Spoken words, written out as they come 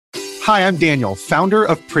Hi, I'm Daniel, founder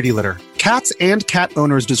of Pretty Litter. Cats and cat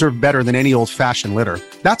owners deserve better than any old-fashioned litter.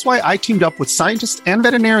 That's why I teamed up with scientists and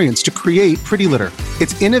veterinarians to create Pretty Litter.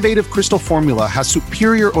 Its innovative crystal formula has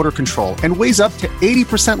superior odor control and weighs up to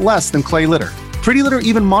 80% less than clay litter. Pretty Litter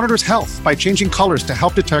even monitors health by changing colors to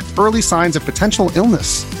help detect early signs of potential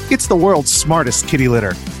illness. It's the world's smartest kitty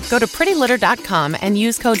litter. Go to prettylitter.com and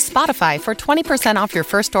use code SPOTIFY for 20% off your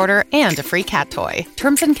first order and a free cat toy.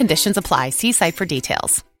 Terms and conditions apply. See site for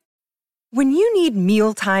details. When you need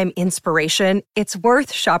mealtime inspiration, it's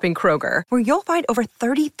worth shopping Kroger, where you'll find over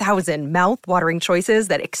 30,000 mouth-watering choices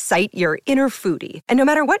that excite your inner foodie. And no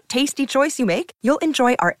matter what tasty choice you make, you'll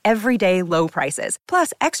enjoy our everyday low prices,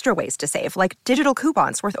 plus extra ways to save, like digital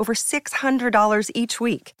coupons worth over $600 each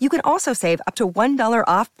week. You can also save up to $1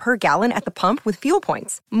 off per gallon at the pump with fuel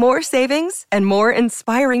points. More savings and more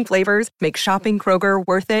inspiring flavors make shopping Kroger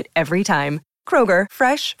worth it every time. Kroger,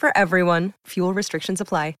 fresh for everyone. Fuel restrictions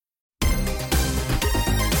apply.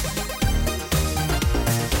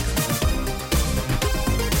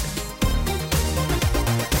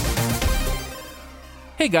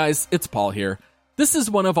 Hey guys, it's Paul here. This is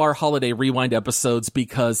one of our Holiday Rewind episodes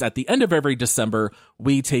because at the end of every December,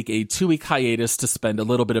 we take a 2-week hiatus to spend a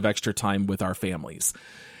little bit of extra time with our families.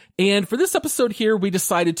 And for this episode here, we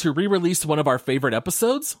decided to re-release one of our favorite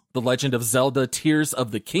episodes, The Legend of Zelda: Tears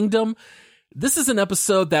of the Kingdom. This is an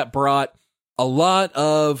episode that brought a lot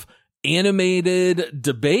of animated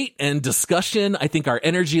debate and discussion. I think our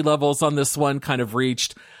energy levels on this one kind of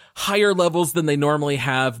reached higher levels than they normally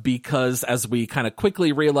have because, as we kind of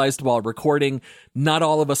quickly realized while recording, not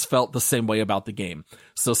all of us felt the same way about the game.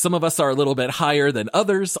 So some of us are a little bit higher than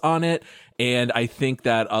others on it, and I think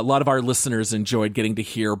that a lot of our listeners enjoyed getting to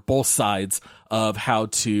hear both sides of how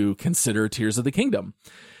to consider Tears of the Kingdom.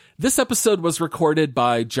 This episode was recorded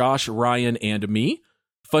by Josh, Ryan, and me.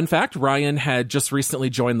 Fun fact, Ryan had just recently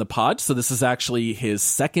joined the pod, so this is actually his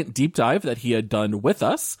second deep dive that he had done with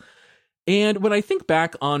us. And when I think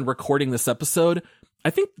back on recording this episode,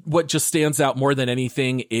 I think what just stands out more than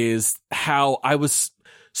anything is how I was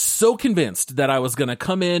so convinced that I was going to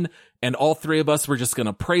come in and all three of us were just going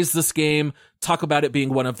to praise this game, talk about it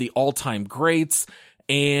being one of the all-time greats.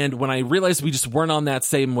 And when I realized we just weren't on that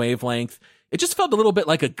same wavelength, it just felt a little bit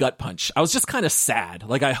like a gut punch. I was just kind of sad.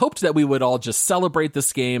 Like, I hoped that we would all just celebrate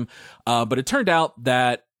this game, but it turned out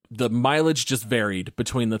that the mileage just varied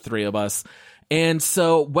between the three of us. And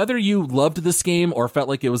so whether you loved this game or felt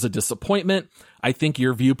like it was a disappointment, I think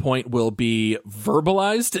your viewpoint will be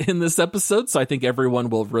verbalized in this episode. So I think everyone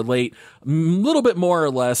will relate a little bit more or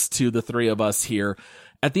less to the three of us here.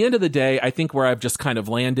 At the end of the day, I think where I've just kind of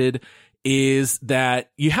landed is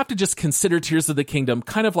that you have to just consider Tears of the Kingdom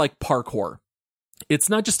kind of like parkour. It's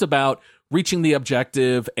not just about reaching the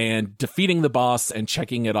objective and defeating the boss and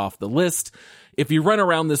checking it off the list. If you run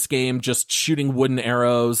around this game just shooting wooden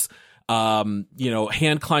arrows,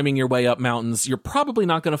 hand climbing your way up mountains, you're probably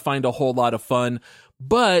not going to find a whole lot of fun.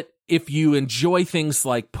 But if you enjoy things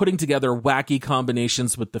like putting together wacky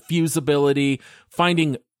combinations with the fuse ability,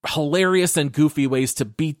 finding hilarious and goofy ways to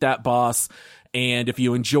beat that boss, and if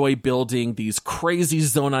you enjoy building these crazy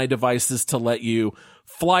Zonai devices to let you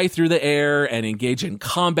fly through the air and engage in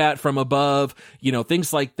combat from above,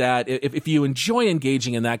 things like that. If you enjoy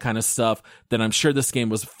engaging in that kind of stuff, then I'm sure this game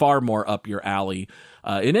was far more up your alley.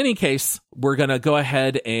 In any case, we're going to go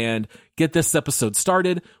ahead and get this episode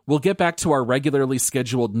started. We'll get back to our regularly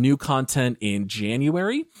scheduled new content in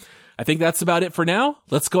January. I think that's about it for now.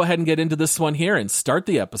 Let's go ahead and get into this one here and start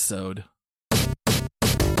the episode.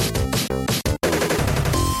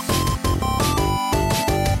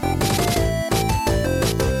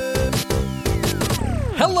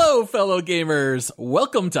 Hello, fellow gamers.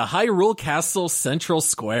 Welcome to Hyrule Castle Central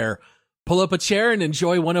Square. Pull up a chair and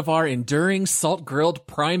enjoy one of our enduring salt-grilled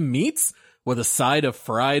prime meats with a side of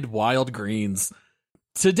fried wild greens.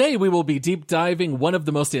 Today we will be deep diving one of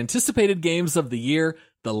the most anticipated games of the year,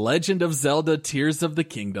 The Legend of Zelda: Tears of the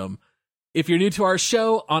Kingdom. If you're new to our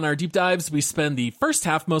show, on our deep dives we spend the first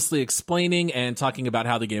half mostly explaining and talking about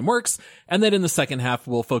how the game works, and then in the second half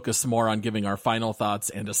we'll focus more on giving our final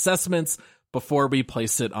thoughts and assessments before we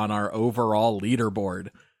place it on our overall leaderboard.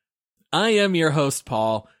 I am your host,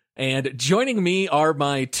 Paul, and joining me are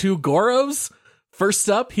my two Goros. First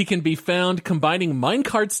up, he can be found combining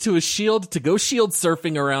minecarts to a shield to go shield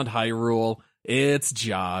surfing around Hyrule. It's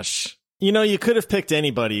Josh. You know, you could have picked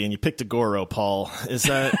anybody, and you picked a Goro, Paul. Is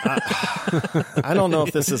that... I don't know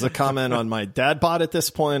if this is a comment on my dad bod at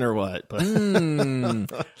this point or what. But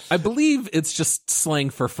I believe it's just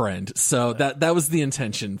slang for friend. So that was the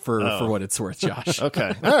intention for what it's worth, Josh.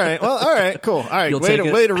 Okay. All right. Well, all right. Cool. All right.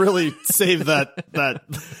 Way to really save that. Got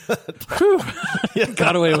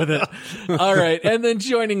away with it. All right. And then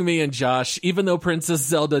joining me and Josh, even though Princess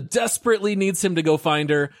Zelda desperately needs him to go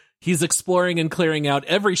find her, he's exploring and clearing out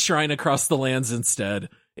every shrine across the lands instead.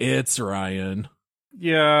 It's Ryan.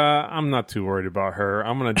 Yeah, I'm not too worried about her.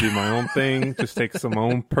 I'm going to do my own thing, just take some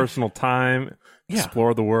own personal time,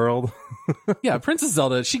 explore the world. Yeah, Princess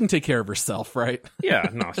Zelda, she can take care of herself, right? Yeah,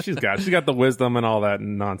 no, she's got the wisdom and all that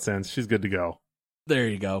nonsense. She's good to go. There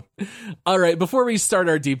you go. All right, before we start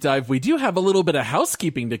our deep dive, we do have a little bit of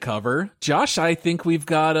housekeeping to cover. Josh, I think we've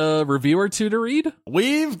got a review or two to read.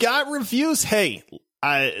 We've got reviews. Hey,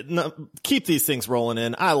 keep these things rolling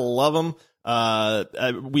in. I love them.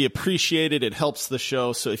 We appreciate it. It helps the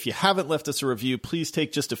show. So if you haven't left us a review, please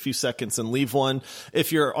take just a few seconds and leave one.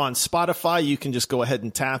 If you're on Spotify, you can just go ahead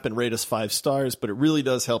and tap and rate us 5 stars, but it really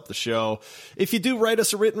does help the show. If you do write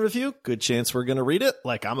us a written review, good chance we're going to read it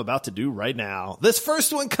like I'm about to do right now. This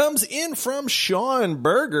first one comes in from Sean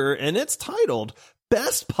Berger, and it's titled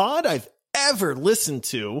Best Pod I've Ever Listened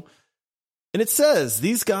to. And it says,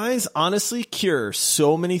 these guys honestly cure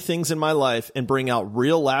so many things in my life and bring out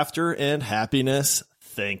real laughter and happiness.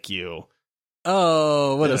 Thank you.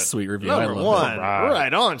 Oh, what a sweet review. Number I love one. it.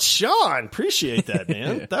 Right on, Sean. Appreciate that,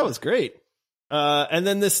 man. That was great. And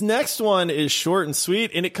then this next one is short and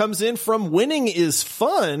sweet, and it comes in from Winning is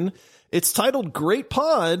Fun. It's titled Great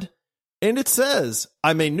Pod, and it says,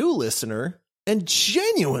 I'm a new listener and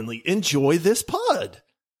genuinely enjoy this pod.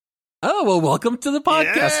 Oh, well, welcome to the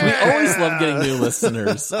podcast. Yeah. We always love getting new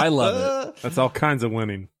listeners. I love it. That's all kinds of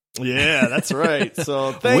winning. Yeah, that's right.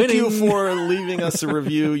 So thank you for leaving us a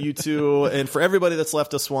review, you two, and for everybody that's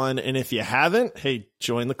left us one. And if you haven't, hey,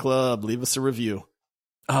 join the club. Leave us a review.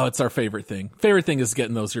 Oh, it's our favorite thing. Favorite thing is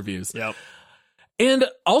getting those reviews. Yep. And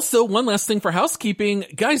also, one last thing for housekeeping.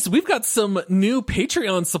 Guys, we've got some new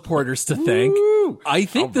Patreon supporters to thank. Woo! I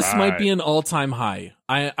think this might be an all-time high.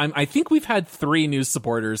 I think we've had 3 new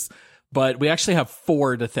supporters, but we actually have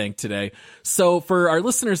 4 to thank today. So for our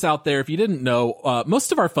listeners out there, if you didn't know,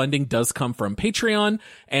 most of our funding does come from Patreon.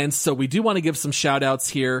 And so we do want to give some shout outs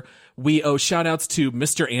here. We owe shout outs to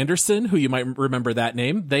Mr. Anderson, who you might remember that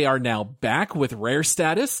name. They are now back with rare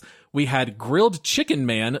status. We had Grilled Chicken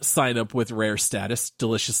Man sign up with rare status.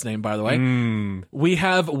 Delicious name, by the way. We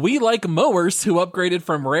have We Like Mowers, who upgraded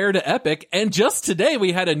from rare to epic. And just today,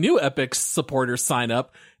 we had a new epic supporter sign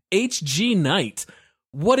up, HG Knight.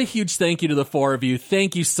 What a huge thank you to the 4 of you.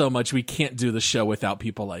 Thank you so much. We can't do the show without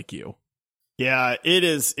people like you. Yeah, it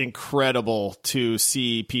is incredible to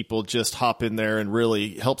see people just hop in there and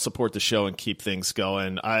really help support the show and keep things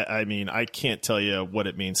going. I mean, I can't tell you what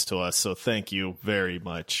it means to us. So thank you very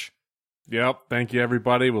much. Yep. Thank you,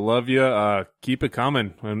 everybody. We love you. Keep it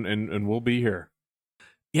coming, and we'll be here.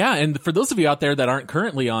 Yeah, and for those of you out there that aren't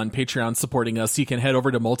currently on Patreon supporting us, you can head over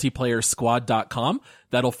to multiplayersquad.com.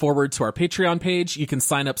 That'll forward to our Patreon page. You can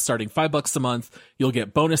sign up starting $5 a month. You'll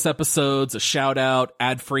get bonus episodes, a shout out,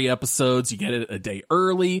 ad-free episodes. You get it a day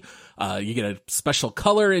early. You get a special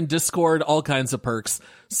color in Discord, all kinds of perks.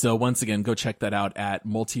 So once again, go check that out at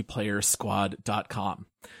multiplayersquad.com.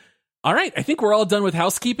 All right, I think we're all done with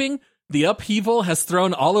housekeeping. The upheaval has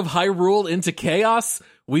thrown all of Hyrule into chaos.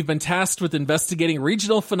 We've been tasked with investigating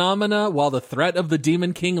regional phenomena while the threat of the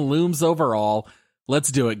Demon King looms over all.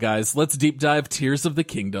 Let's do it, guys. Let's deep dive Tears of the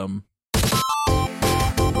Kingdom.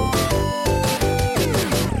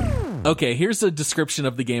 Okay, here's a description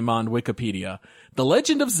of the game on Wikipedia. The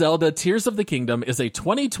Legend of Zelda Tears of the Kingdom is a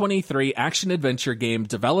 2023 action-adventure game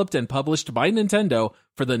developed and published by Nintendo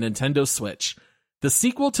for the Nintendo Switch. The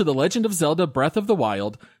sequel to The Legend of Zelda Breath of the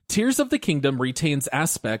Wild, Tears of the Kingdom retains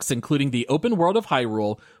aspects including the open world of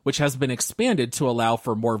Hyrule, which has been expanded to allow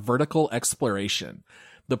for more vertical exploration.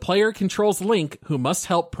 The player controls Link, who must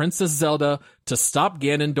help Princess Zelda to stop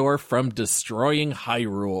Ganondorf from destroying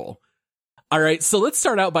Hyrule. Alright, so let's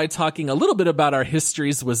start out by talking a little bit about our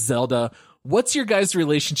histories with Zelda. What's your guys'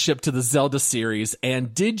 relationship to the Zelda series,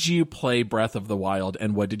 and did you play Breath of the Wild,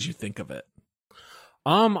 and what did you think of it?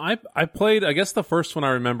 I played, I guess the first one I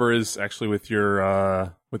remember is actually with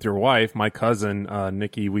your wife, my cousin,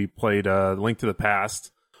 Nikki. We played, Link to the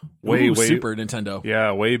Past. Way Super Nintendo.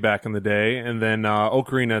 Yeah, way back in the day. And then,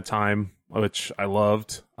 Ocarina of Time, which I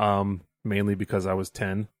loved, mainly because I was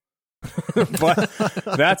 10. But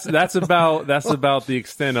that's about the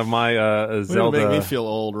extent of my Zelda. Make me feel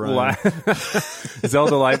old, Ryan.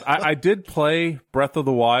 Zelda life. I did play Breath of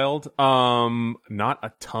the Wild. Not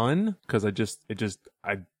a ton because I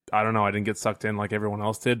don't know. I didn't get sucked in like everyone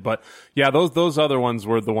else did. But yeah, those other ones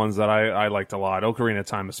were the ones that I liked a lot. Ocarina of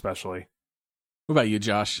Time especially. What about you,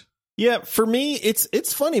 Josh? Yeah, for me,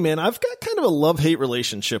 it's funny, man. I've got kind of a love-hate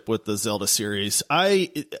relationship with the Zelda series.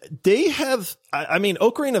 Ocarina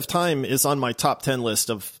of Time is on my top 10 list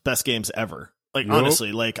of best games ever. Like,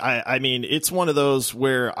 honestly, like, I mean, it's one of those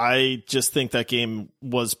where I just think that game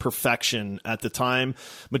was perfection at the time.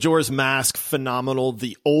 Majora's Mask, phenomenal.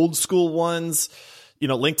 The old school ones,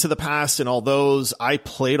 Link to the Past and all those. I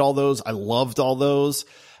played all those. I loved all those.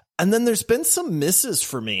 And then there's been some misses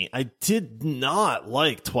for me. I did not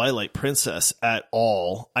like Twilight Princess at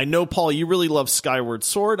all. I know, Paul, you really love Skyward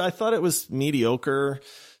Sword. I thought it was mediocre.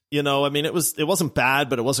 It wasn't bad,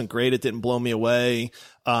 but it wasn't great. It didn't blow me away.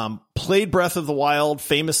 Played Breath of the Wild,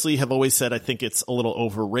 famously have always said I think it's a little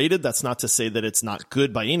overrated. That's not to say that it's not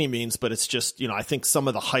good by any means, but it's just, I think some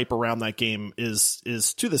of the hype around that game is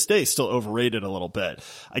to this day still overrated a little bit.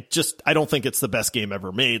 I don't think it's the best game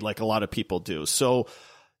ever made like a lot of people do. So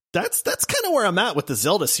that's kind of where I'm at with the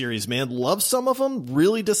Zelda series, man. Love some of them,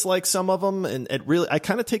 really dislike some of them, and I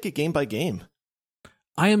kind of take it game by game.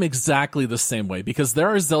 I am exactly the same way because there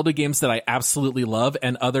are Zelda games that I absolutely love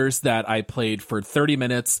and others that I played for 30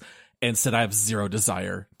 minutes and said I have zero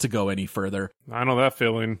desire to go any further. I know that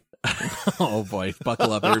feeling. Oh boy,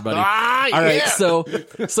 buckle up, everybody. All right, so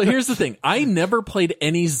here's the thing. I never played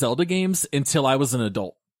any Zelda games until I was an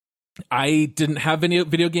adult. I didn't have any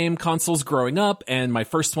video game consoles growing up, and my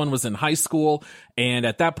first one was in high school, and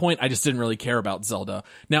at that point, I just didn't really care about Zelda.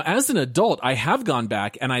 Now, as an adult, I have gone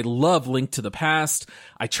back, and I love Link to the Past.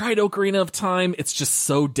 I tried Ocarina of Time. It's just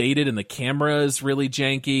so dated, and the camera is really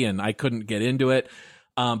janky, and I couldn't get into it.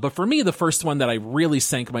 But for me, the first one that I really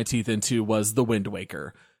sank my teeth into was The Wind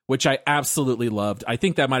Waker, which I absolutely loved. I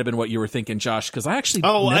think that might have been what you were thinking, Josh, because I actually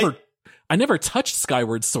I never touched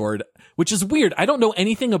Skyward Sword, which is weird. I don't know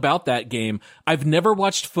anything about that game. I've never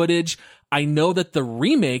watched footage. I know that the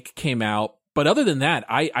remake came out, but other than that,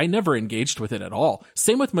 I never engaged with it at all.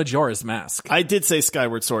 Same with Majora's Mask. I did say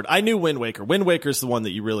Skyward Sword. I knew Wind Waker. Wind Waker's the one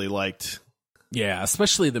that you really liked. Yeah,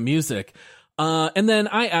 especially the music. And then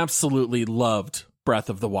I absolutely loved Breath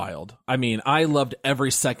of the Wild. I mean, I loved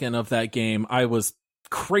every second of that game. I was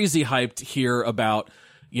crazy hyped here about,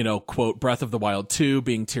 quote, Breath of the Wild 2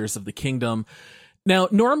 being Tears of the Kingdom. Now,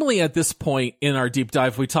 normally at this point in our deep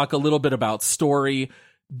dive, we talk a little bit about story.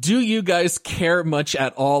 Do you guys care much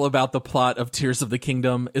at all about the plot of Tears of the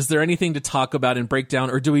Kingdom? Is there anything to talk about and break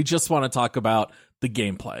down, or do we just want to talk about the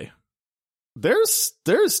gameplay? There's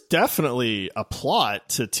definitely a plot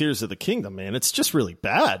to Tears of the Kingdom, man. It's just really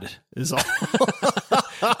bad, is all.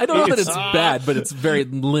 I don't know that it's bad, but it's very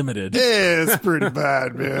limited. It's pretty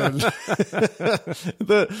bad, man.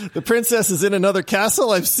 The princess is in another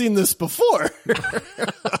castle. I've seen this before.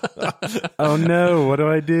 Oh no, what do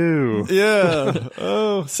I do? Yeah.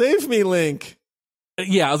 Oh, save me, Link.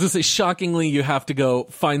 Yeah, I was going to say, shockingly, you have to go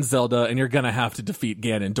find Zelda, and you're going to have to defeat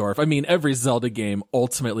Ganondorf. I mean, every Zelda game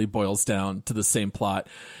ultimately boils down to the same plot.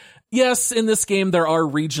 Yes, in this game, there are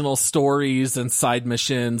regional stories and side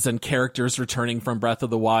missions and characters returning from Breath of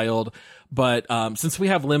the Wild, but since we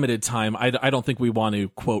have limited time, I don't think we want to,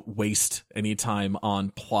 quote, waste any time on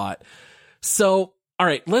plot. So, all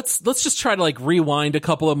right, let's just try to rewind a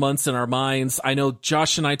couple of months in our minds. I know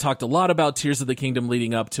Josh and I talked a lot about Tears of the Kingdom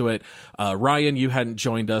leading up to it. Ryan, you hadn't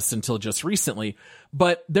joined us until just recently,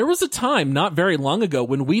 but there was a time not very long ago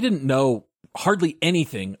when we didn't know hardly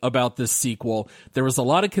anything about this sequel. There was a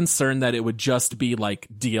lot of concern that it would just be like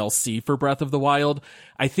DLC for Breath of the Wild.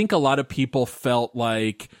 I think a lot of people felt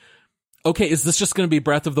like, okay, is this just going to be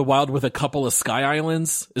Breath of the Wild with a couple of Sky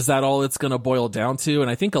Islands? Is that all it's going to boil down to?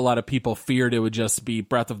 And I think a lot of people feared it would just be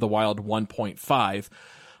Breath of the Wild 1.5.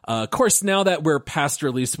 Of course, now that we're past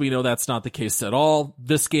release, we know that's not the case at all.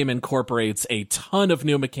 This game incorporates a ton of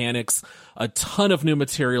new mechanics, a ton of new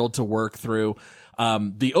material to work through.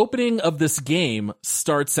 The opening of this game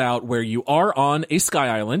starts out where you are on a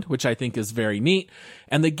Sky Island, which I think is very neat.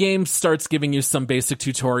 And the game starts giving you some basic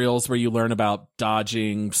tutorials where you learn about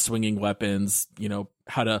dodging, swinging weapons,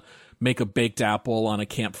 how to make a baked apple on a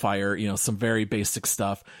campfire, some very basic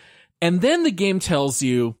stuff. And then the game tells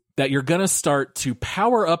you that you're going to start to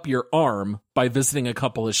power up your arm by visiting a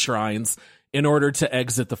couple of shrines in order to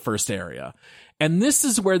exit the first area. And this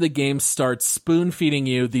is where the game starts spoon-feeding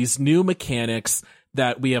you these new mechanics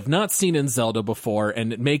that we have not seen in Zelda before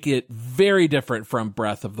and make it very different from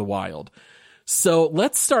Breath of the Wild. So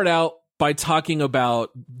let's start out by talking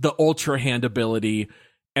about the Ultra Hand ability.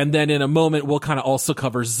 And then in a moment, we'll kind of also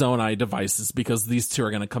cover Zonai devices because these two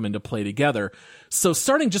are going to come into play together. So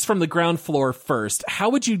starting just from the ground floor first,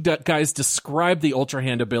 how would you guys describe the Ultra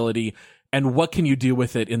Hand ability and what can you do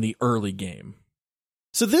with it in the early game?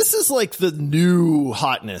 So this is like the new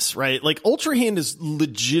hotness, right? Like Ultra Hand is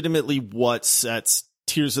legitimately what sets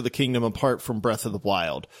Tears of the Kingdom apart from Breath of the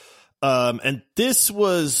Wild. And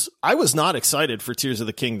I was not excited for Tears of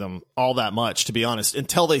the Kingdom all that much, to be honest,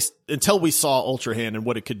 until we saw Ultra Hand and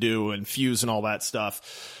what it could do and fuse and all that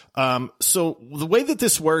stuff. So the way that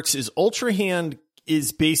this works is Ultra Hand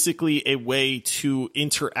is basically a way to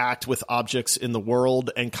interact with objects in the world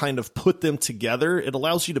and kind of put them together. It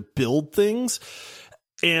allows you to build things.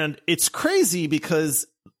 And it's crazy because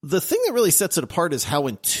the thing that really sets it apart is how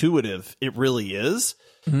intuitive it really is.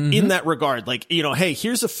 Mm-hmm. In that regard, like, hey,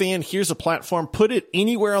 here's a fan, here's a platform, put it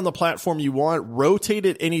anywhere on the platform you want, rotate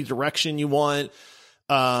it any direction you want,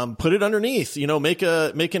 put it underneath, make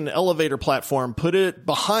an elevator platform, put it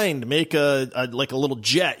behind, make a little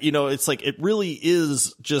jet, it's like, it really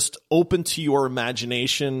is just open to your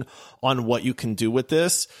imagination on what you can do with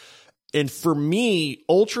this. And for me,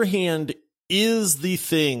 Ultra Hand is the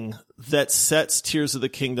thing that sets Tears of the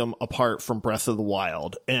Kingdom apart from Breath of the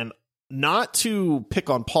Wild. And not to pick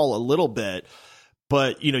on Paul a little bit,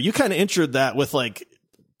 but, you kind of entered that with like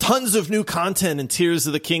tons of new content in Tears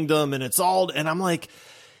of the Kingdom and and I'm like,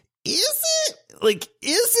 is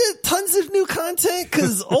it tons of new content?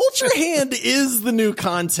 Because Ultra Hand is the new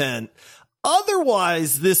content.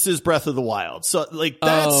 Otherwise, this is Breath of the Wild. So, like,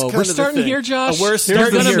 that's kind we're of the starting thing. here, Josh. We're starting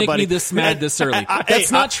You're here, gonna make buddy. me this mad this early.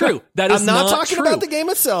 That's not true. That is I'm not talking true. about the game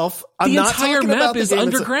itself. The entire map is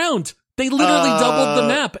underground. They literally doubled the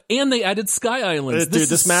map, and they added Sky Islands.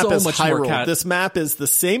 This map so is much Hyrule. more This map is the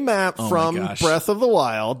same map from my gosh. Breath of the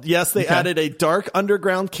Wild. Yes, they added a dark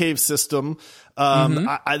underground cave system.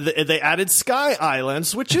 They added Sky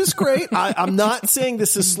Islands, which is great. I'm not saying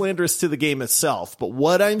this is slanderous to the game itself, but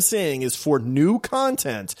what I'm saying is for new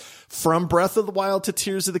content from Breath of the Wild to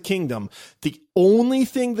Tears of the Kingdom, the only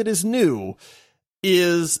thing that is new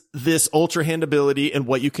is this Ultra Hand ability and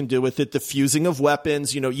what you can do with it, the fusing of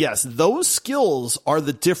weapons. Yes, those skills are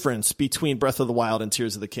the difference between Breath of the Wild and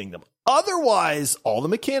Tears of the Kingdom. Otherwise, all the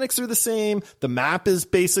mechanics are the same. The map is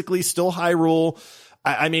basically still Hyrule.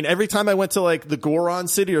 I mean, every time I went to like the Goron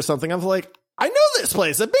city or something, I'm like, I know this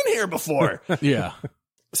place. I've been here before. Yeah.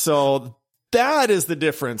 So that is the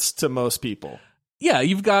difference to most people. Yeah,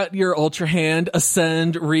 you've got your Ultra Hand,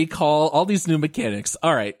 Ascend, Recall, all these new mechanics.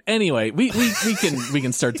 All right. Anyway, we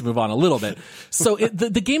can start to move on a little bit. So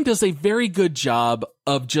the game does a very good job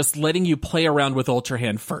of just letting you play around with Ultra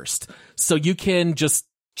Hand first. So you can just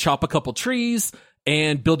chop a couple trees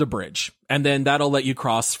and build a bridge, and then that'll let you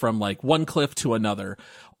cross from like one cliff to another.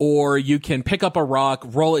 Or you can pick up a rock,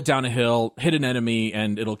 roll it down a hill, hit an enemy,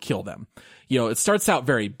 and it'll kill them. It starts out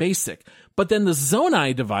very basic, but then the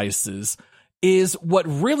Zonai devices is what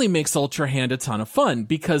really makes Ultra Hand a ton of fun,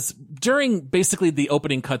 because during basically the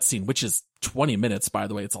opening cutscene, which is 20 minutes, by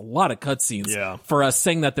the way, it's a lot of cutscenes for us,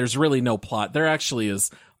 saying that there's really no plot. There actually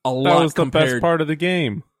is a lot. That was the best part of the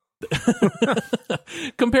game.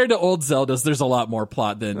 Compared to old Zeldas, there's a lot more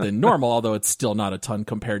plot than normal, although it's still not a ton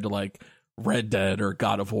compared to like Red Dead or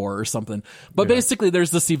God of War or something. But basically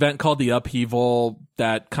there's this event called the Upheaval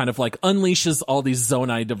that kind of like unleashes all these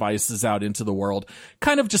Zonai devices out into the world.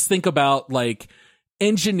 Kind of just think about like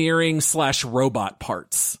engineering / robot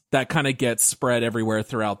parts that kind of get spread everywhere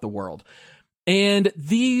throughout the world. And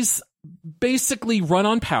these basically run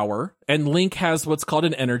on power, and Link has what's called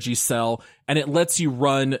an energy cell, and it lets you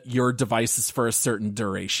run your devices for a certain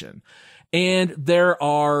duration. And there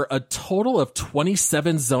are a total of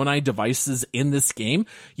 27 Zonai devices in this game.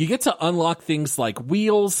 You get to unlock things like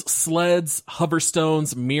wheels, sleds,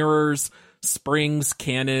 hoverstones, mirrors, springs,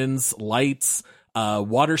 cannons, lights,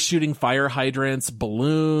 water shooting fire hydrants,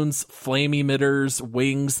 balloons, flame emitters,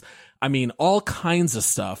 wings. I mean, all kinds of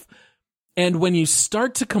stuff. And when you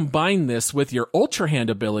start to combine this with your Ultra Hand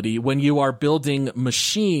ability, when you are building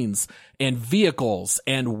machines and vehicles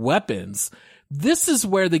and weapons, this is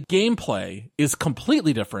where the gameplay is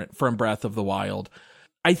completely different from Breath of the Wild.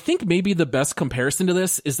 I think maybe the best comparison to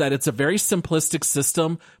this is that it's a very simplistic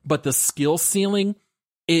system, but the skill ceiling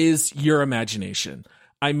is your imagination.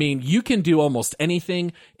 I mean, you can do almost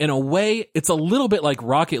anything. In a way, it's a little bit like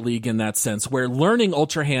Rocket League in that sense, where learning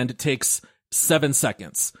Ultra Hand takes 7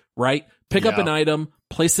 seconds, right? Pick up an item,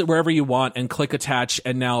 place it wherever you want, and click attach,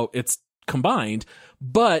 and now it's combined.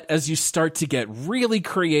 But as you start to get really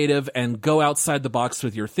creative and go outside the box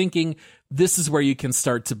with your thinking, this is where you can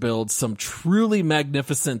start to build some truly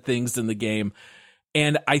magnificent things in the game.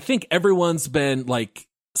 And I think everyone's been like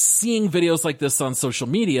seeing videos like this on social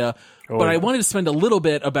media, but I wanted to spend a little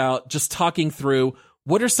bit about just talking through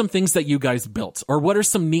what are some things that you guys built, or what are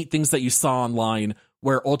some neat things that you saw online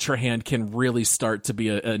where Ultra Hand can really start to be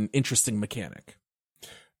an interesting mechanic.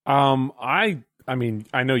 I mean,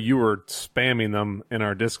 I know you were spamming them in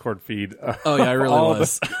our Discord feed. Oh yeah, I really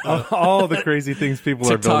was. All the crazy things people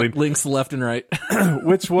TikTok are building. Links left and right.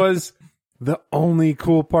 Which was the only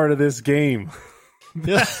cool part of this game.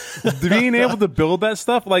 Being able to build that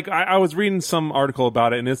stuff. Like, I was reading some article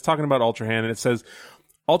about it, and it's talking about Ultra Hand, and it says,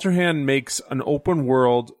 Ultra Hand makes an open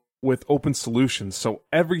world with open solutions. So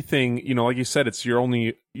everything, you know, like you said, it's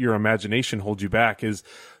your imagination holds you back, is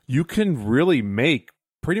you can really make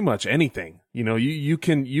pretty much anything. You know, you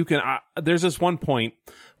can, there's this one point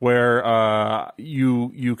where,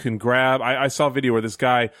 you can grab, I saw a video where this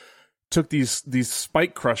guy took these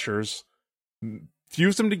spike crushers,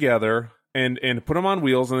 fused them together and put them on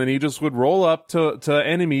wheels. And then he just would roll up to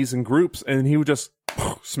enemies in groups, and he would just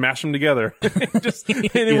smash them together.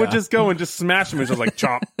 It would just go and just smash them. It was just like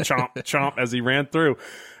chomp, chomp, chomp as he ran through.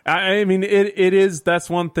 I mean, that's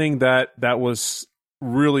one thing that was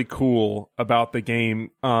really cool about the game.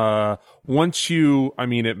 It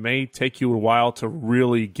may take you a while to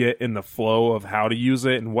really get in the flow of how to use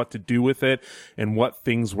it and what to do with it and what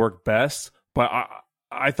things work best. But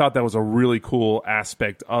I thought that was a really cool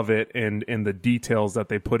aspect of it, and the details that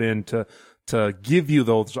they put in to give you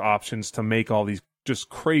those options to make all these just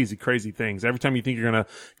crazy, crazy things. Every time you think you're going to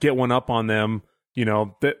get one up on them, you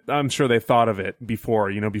know, I'm sure they thought of it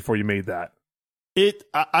before you made that.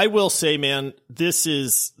 I will say, man, this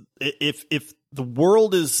is, if the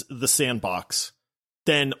world is the sandbox,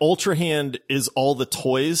 then Ultra Hand is all the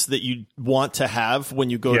toys that you want to have when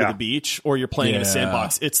you go to the beach or you're playing in a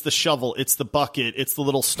sandbox. It's the shovel, it's the bucket, it's the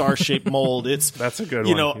little star-shaped mold. That's a good one.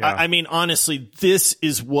 You know, I mean, honestly, this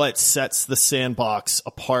is what sets the sandbox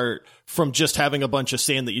apart from just having a bunch of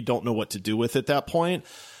sand that you don't know what to do with at that point.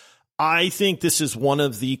 I think this is one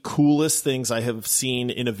of the coolest things I have seen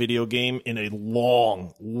in a video game in a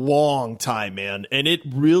long, long time, man. And it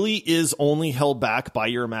really is only held back by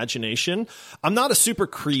your imagination. I'm not a super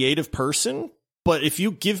creative person, but if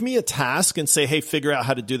you give me a task and say, hey, figure out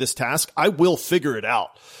how to do this task, I will figure it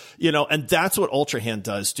out. You know, and that's what Ultra Hand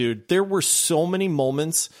does, dude. There were so many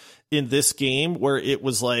moments in this game where it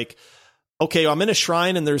was like, okay, I'm in a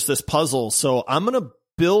shrine and there's this puzzle, so I'm going to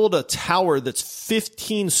build a tower that's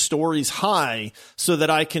 15 stories high so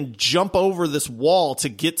that I can jump over this wall to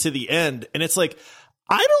get to the end. And it's like,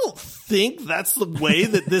 I don't think that's the way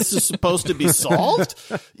that this is supposed to be solved.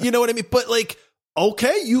 You know what I mean? But like,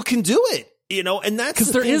 okay, you can do it. You know, and that's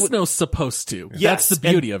because there is no supposed to. Yes, that's the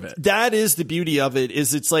beauty of it. That is the beauty of it,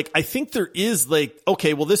 is it's like, I think there is like,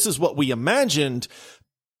 okay, well, this is what we imagined,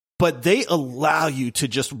 but they allow you to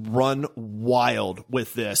just run wild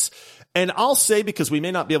with this. And I'll say, because we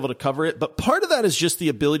may not be able to cover it, but part of that is just the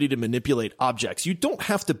ability to manipulate objects. You don't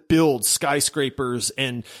have to build skyscrapers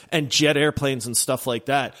and jet airplanes and stuff like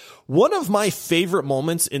that. One of my favorite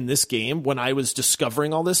moments in this game when I was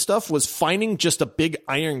discovering all this stuff was finding just a big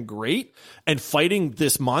iron grate and fighting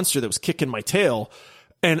this monster that was kicking my tail.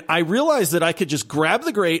 And I realized that I could just grab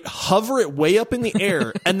the grate, hover it way up in the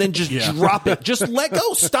air, and then just drop it. Just let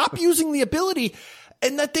go. Stop using the ability.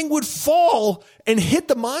 And that thing would fall and hit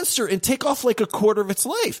the monster and take off like a quarter of its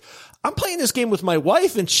life. I'm playing this game with my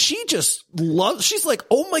wife, and she just loves, she's like,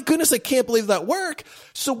 oh my goodness, I can't believe that worked.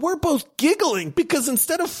 So we're both giggling because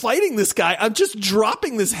instead of fighting this guy, I'm just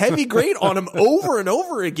dropping this heavy grate on him over and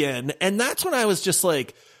over again. And that's when I was just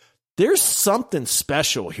like, there's something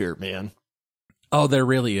special here, man. Oh, there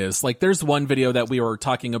really is. Like, there's one video that we were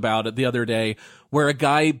talking about the other day where a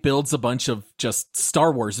guy builds a bunch of just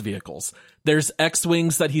Star Wars vehicles. There's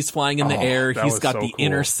X-Wings that he's flying in the air. He's got the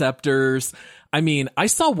interceptors. I mean, I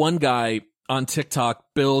saw one guy on TikTok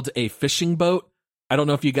build a fishing boat. I don't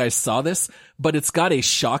know if you guys saw this, but it's got a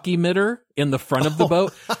shock emitter in the front of the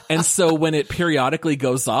boat. And so when it periodically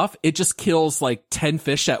goes off, it just kills like 10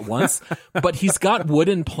 fish at once. But he's got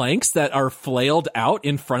wooden planks that are flailed out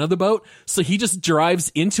in front of the boat. So he just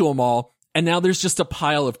drives into them all. And now there's just a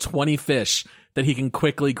pile of 20 fish that he can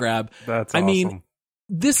quickly grab. That's awesome. I mean,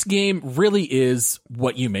 this game really is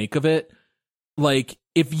what you make of it. Like,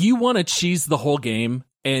 if you want to cheese the whole game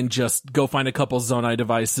and just go find a couple Zonai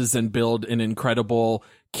devices and build an incredible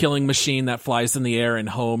killing machine that flies in the air and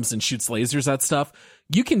homes and shoots lasers at stuff,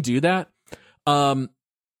 you can do that.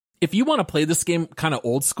 If you want to play this game kind of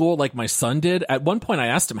old school, like my son did, at one point I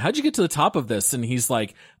asked him, how'd you get to the top of this? And he's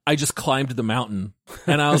like, I just climbed the mountain.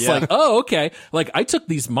 And I was like, oh, okay. Like, I took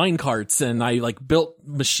these mine carts and I like built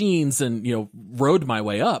machines and, you know, rode my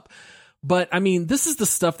way up. But I mean, this is the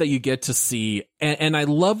stuff that you get to see. And I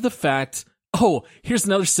love the fact, here's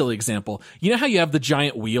another silly example. You know how you have the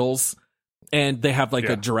giant wheels and they have like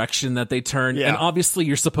a direction that they turn? Yeah. And obviously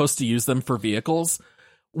you're supposed to use them for vehicles.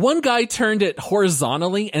 One guy turned it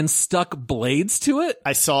horizontally and stuck blades to it.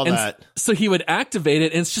 I saw that. So he would activate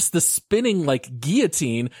it, and it's just the spinning like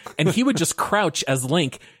guillotine, and he would just crouch as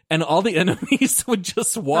Link, and all the enemies would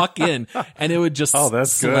just walk in, and it would just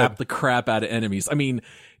slap the crap out of enemies. I mean,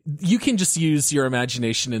 you can just use your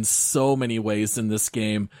imagination in so many ways in this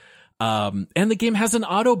game. And the game has an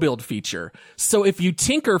auto build feature. So if you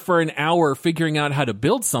tinker for an hour figuring out how to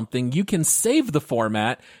build something, you can save the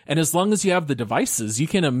format. And as long as you have the devices, you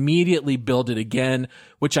can immediately build it again,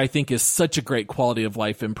 which I think is such a great quality of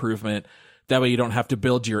life improvement. That way you don't have to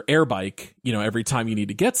build your air bike, every time you need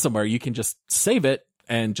to get somewhere. You can just save it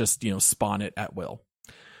and just, spawn it at will.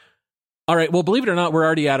 All right. Well, believe it or not, we're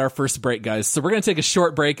already at our first break, guys. So we're going to take a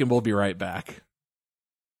short break and we'll be right back.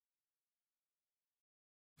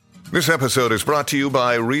 This episode is brought to you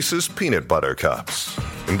by Reese's Peanut Butter Cups.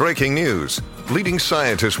 In breaking news, leading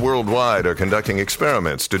scientists worldwide are conducting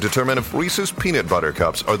experiments to determine if Reese's Peanut Butter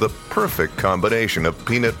Cups are the perfect combination of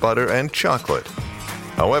peanut butter and chocolate.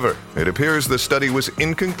 However, it appears the study was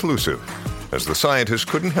inconclusive, as the scientists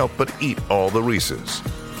couldn't help but eat all the Reese's.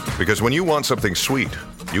 Because when you want something sweet,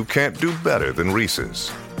 you can't do better than Reese's.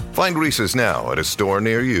 Find Reese's now at a store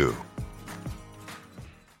near you.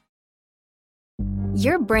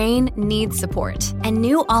 Your brain needs support, and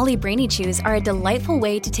new Ollie Brainy Chews are a delightful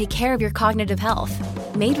way to take care of your cognitive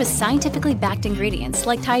health. Made with scientifically backed ingredients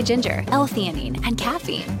like Thai ginger, L-theanine, and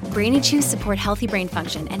caffeine, Brainy Chews support healthy brain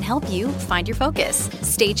function and help you find your focus,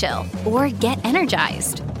 stay chill, or get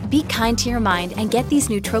energized. Be kind to your mind and get these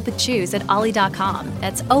nootropic chews at ollie.com.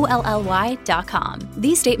 That's OLLY.com.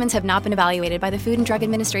 These statements have not been evaluated by the Food and Drug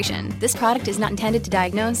Administration. This product is not intended to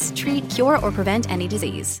diagnose, treat, cure, or prevent any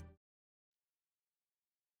disease.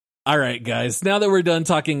 All right, guys, now that we're done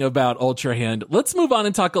talking about Ultra Hand, let's move on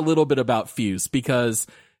and talk a little bit about Fuse, because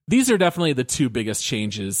these are definitely the two biggest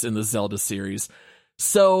changes in the Zelda series.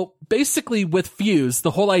 So basically with Fuse,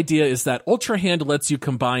 the whole idea is that Ultra Hand lets you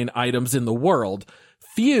combine items in the world.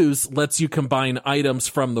 Fuse lets you combine items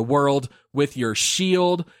from the world with your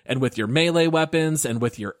shield and with your melee weapons and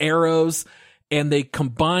with your arrows, and they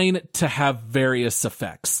combine to have various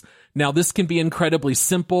effects. Now, this can be incredibly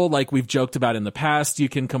simple, like we've joked about in the past. You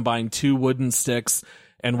can combine two wooden sticks,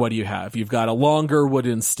 and what do you have? You've got a longer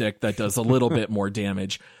wooden stick that does a little bit more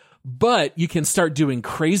damage. But you can start doing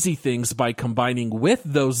crazy things by combining with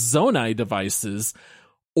those Zonai devices,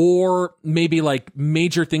 or maybe like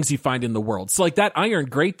major things you find in the world. So like that iron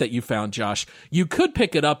grate that you found, Josh, you could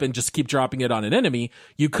pick it up and just keep dropping it on an enemy.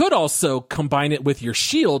 You could also combine it with your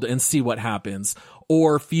shield and see what happens,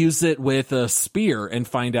 or fuse it with a spear and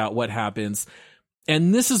find out what happens.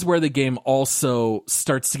 And this is where the game also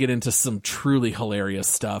starts to get into some truly hilarious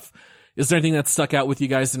stuff. Is there anything that stuck out with you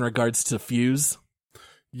guys in regards to Fuse?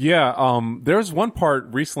 Yeah, there's one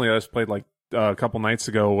part recently I just played like a couple nights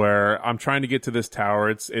ago where I'm trying to get to this tower.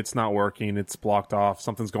 It's not working. It's blocked off.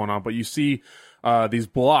 Something's going on. But you see these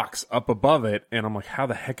blocks up above it, and I'm like, how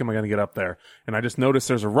the heck am I going to get up there? And I just noticed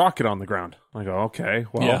there's a rocket on the ground. I go, okay,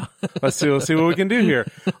 well, yeah. let's see what we can do here.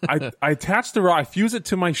 I attach the rocket, I fuse it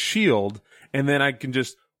to my shield, and then I can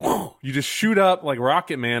just, you just shoot up like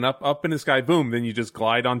Rocket Man up in the sky, boom, then you just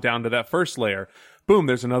glide on down to that first layer. Boom,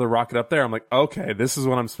 there's another rocket up there. I'm like, okay, this is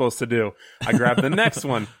what I'm supposed to do. I grab the next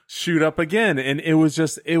one, shoot up again. And it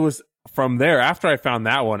was from there. After I found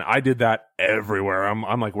that one, I did that everywhere.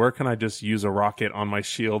 I'm like, where can I just use a rocket on my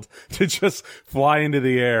shield to just fly into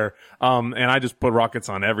the air? And I just put rockets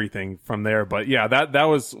on everything from there. But yeah, that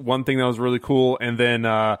was one thing that was really cool. And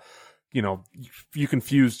then, you can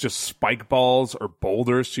fuse just spike balls or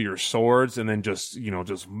boulders to your swords, and then just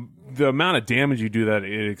the amount of damage you do that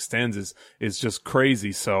it extends is just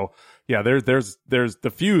crazy. So yeah, there's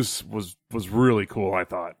the fuse was really cool, I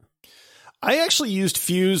thought. I actually used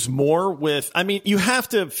fuse more you have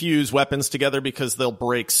to fuse weapons together because they'll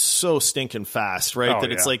break so stinking fast, right?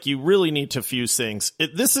 It's like you really need to fuse things.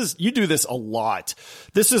 You do this a lot.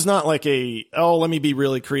 This is not like let me be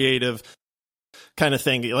really creative kind of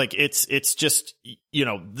thing. Like it's just,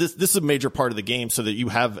 this is a major part of the game so that you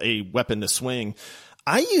have a weapon to swing.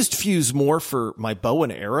 I used fuse more for my bow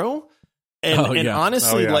and arrow. And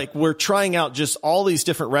honestly, like we're trying out just all these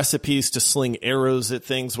different recipes to sling arrows at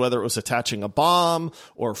things, whether it was attaching a bomb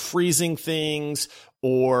or freezing things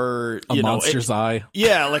or a monster's eye.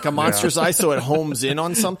 Yeah, like a monster's eye, so it homes in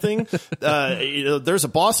on something. There's a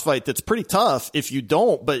boss fight that's pretty tough if you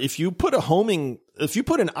don't, but if you put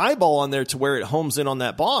an eyeball on there to where it homes in on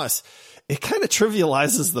that boss, it kind of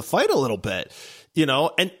trivializes the fight a little bit, you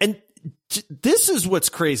know, and this is what's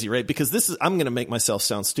crazy, right? Because I'm going to make myself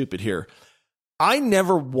sound stupid here. I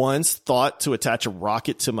never once thought to attach a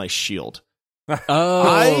rocket to my shield. Really?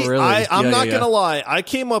 I'm not going to lie. I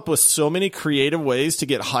came up with so many creative ways to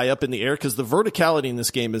get high up in the air because the verticality in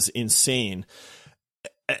this game is insane.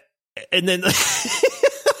 And then,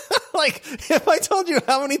 like, if I told you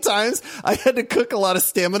how many times I had to cook a lot of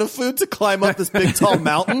stamina food to climb up this big, tall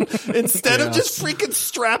mountain instead of just freaking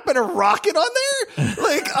strapping a rocket on there?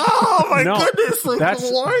 Like, oh my goodness. Like,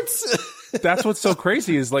 what? That's what's so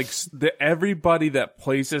crazy is like everybody that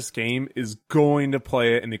plays this game is going to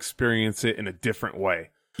play it and experience it in a different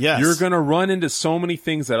way. Yes. You're going to run into so many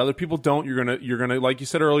things that other people don't. You're going to, like you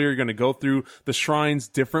said earlier, you're going to go through the shrines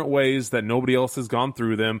different ways that nobody else has gone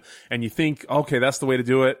through them. And you think, okay, that's the way to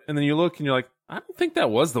do it. And then you look and you're like, I don't think that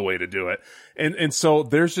was the way to do it. And so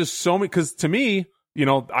there's just so many, cause to me, you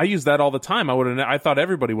know, I use that all the time. I thought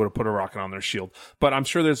everybody would have put a rocket on their shield, but I'm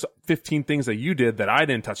sure there's 15 things that you did that I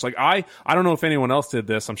didn't touch. Like I don't know if anyone else did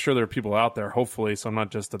this. I'm sure there are people out there, hopefully, so I'm not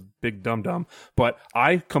just a big dum-dum, but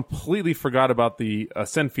I completely forgot about the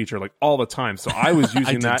ascend feature like all the time. So I was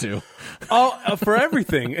using that too. For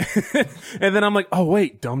everything. And then I'm like, oh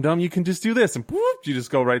wait, dum-dum, you can just do this and whoop, you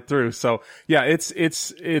just go right through. So yeah,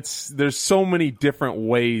 it's there's so many different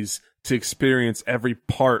ways to experience every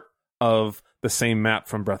part of the same map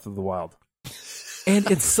from Breath of the Wild.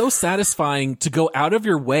 And it's so satisfying to go out of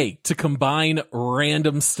your way to combine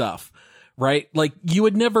random stuff, right? Like you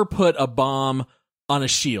would never put a bomb on a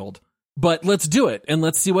shield, but let's do it and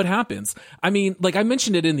let's see what happens. I mean, like I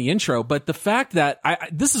mentioned it in the intro, but the fact that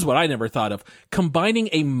this is what I never thought of, combining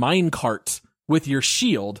a minecart with your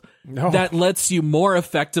shield that lets you more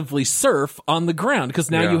effectively surf on the ground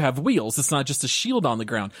because now you have wheels. It's not just a shield on the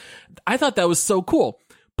ground. I thought that was so cool.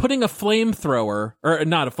 Putting a flamethrower, or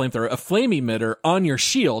not a flamethrower, a flame emitter on your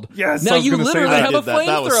shield. Yes, now you literally have a flamethrower.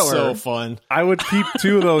 That was so fun. I would keep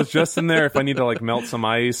 2 of those just in there if I need to like melt some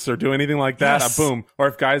ice or do anything like that. Yes. Boom. Or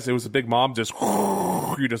if guys, it was a big mob, just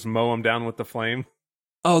you just mow them down with the flame.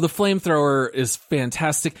 Oh, the flamethrower is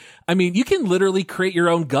fantastic. I mean, you can literally create your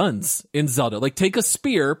own guns in Zelda. Like take a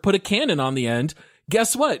spear, put a cannon on the end.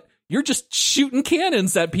 Guess what? You're just shooting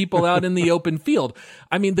cannons at people out in the open field.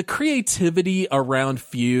 I mean, the creativity around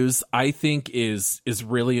Fuse, I think, is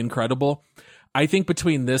really incredible. I think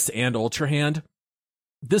between this and Ultra Hand,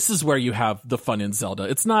 this is where you have the fun in Zelda.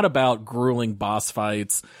 It's not about grueling boss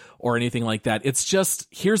fights or anything like that. It's just,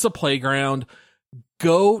 here's a playground.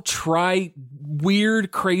 Go try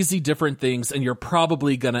weird, crazy, different things, and you're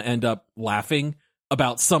probably going to end up laughing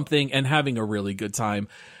about something and having a really good time.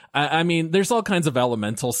 I mean, there's all kinds of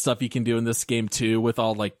elemental stuff you can do in this game too, with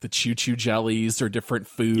all like the choo-choo jellies or different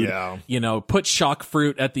food. Yeah. You know, put shock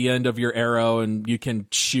fruit at the end of your arrow and you can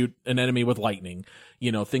shoot an enemy with lightning,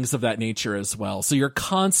 you know, things of that nature as well. So you're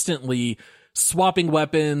constantly swapping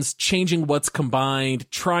weapons, changing what's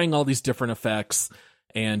combined, trying all these different effects.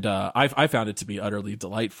 And I found it to be utterly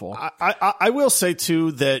delightful. I will say,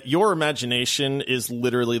 too, that your imagination is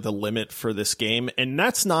literally the limit for this game. And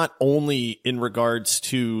that's not only in regards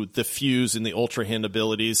to the Fuse and the Ultra Hand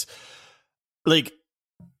abilities. Like,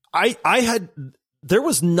 there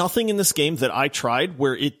was nothing in this game that I tried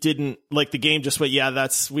where it didn't, like, the game just went,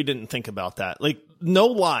 we didn't think about that. Like, no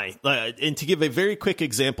lie. And to give a very quick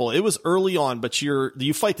example, it was early on, but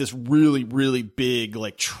you fight this really, really big,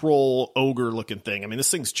 like troll ogre looking thing. I mean,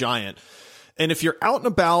 this thing's giant. And if you're out and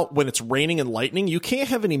about when it's raining and lightning, you can't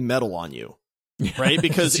have any metal on you. Right?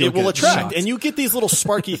 Because it will attract. Shot. And you get these little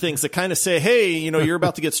sparky things that kind of say, hey, you know, you're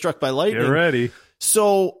about to get struck by lightning. Get ready.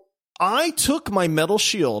 So I took my metal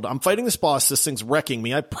shield. I'm fighting this boss. This thing's wrecking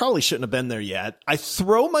me. I probably shouldn't have been there yet. I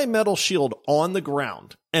throw my metal shield on the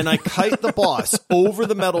ground and I kite the boss over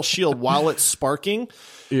the metal shield while it's sparking.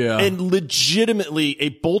 Yeah. And legitimately a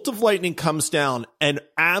bolt of lightning comes down and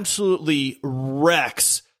absolutely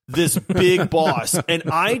wrecks this big boss. And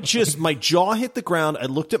my jaw hit the ground. I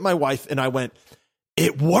looked at my wife and I went,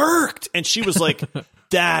 it worked. And she was like,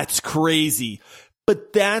 that's crazy.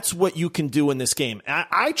 But that's what you can do in this game.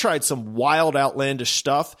 I tried some wild, outlandish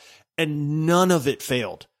stuff, and none of it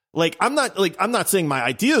failed. I'm not saying my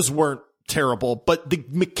ideas weren't terrible, but the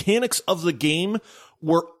mechanics of the game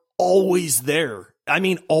were always there. I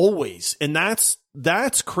mean, always. And that's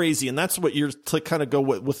crazy. And that's what you're to kind of go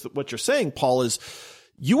with what you're saying, Paul, is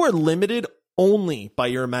you are limited only by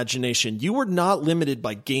your imagination. You are not limited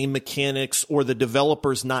by game mechanics or the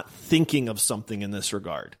developers not thinking of something in this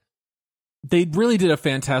regard. They really did a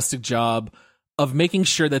fantastic job of making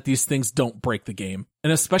sure that these things don't break the game.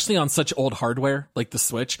 And especially on such old hardware like the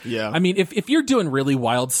Switch. Yeah. I mean, if you're doing really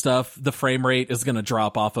wild stuff, the frame rate is going to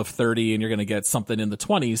drop off of 30 and you're going to get something in the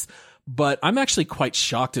 20s. But I'm actually quite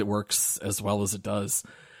shocked it works as well as it does.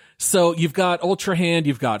 So you've got Ultra Hand,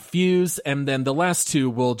 you've got Fuse, and then the last two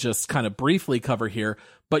we'll just kind of briefly cover here.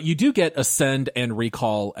 But you do get Ascend and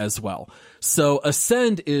Recall as well. So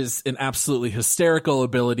Ascend is an absolutely hysterical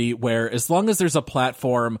ability where as long as there's a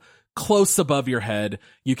platform close above your head,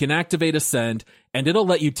 you can activate Ascend and it'll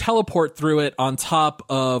let you teleport through it on top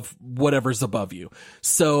of whatever's above you.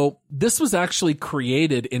 So this was actually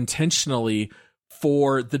created intentionally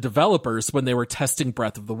for the developers when they were testing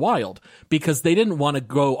Breath of the Wild, because they didn't want to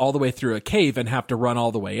go all the way through a cave and have to run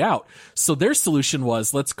all the way out. So their solution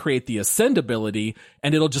was, let's create the Ascend ability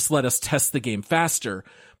and it'll just let us test the game faster.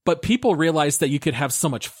 But people realized that you could have so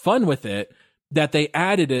much fun with it that they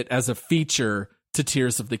added it as a feature to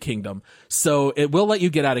Tears of the Kingdom. So it will let you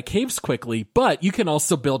get out of caves quickly, but you can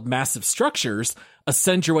also build massive structures,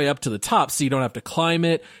 ascend your way up to the top so you don't have to climb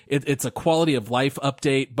it. It's a quality of life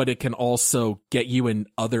update, but it can also get you in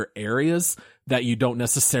other areas that you don't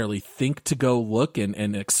necessarily think to go look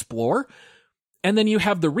and explore. And then you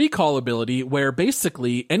have the Recall ability where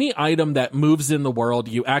basically any item that moves in the world,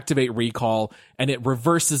 you activate Recall and it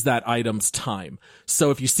reverses that item's time. So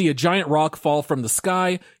if you see a giant rock fall from the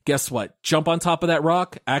sky, guess what? Jump on top of that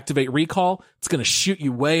rock, activate Recall. It's going to shoot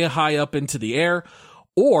you way high up into the air.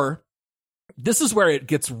 Or this is where it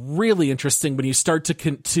gets really interesting when you start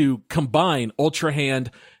to combine Ultra Hand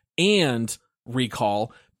and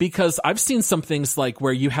Recall, because I've seen some things like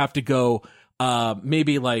where you have to go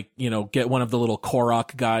maybe like, get one of the little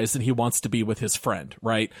Korok guys and he wants to be with his friend,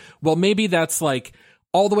 right? Well, maybe that's like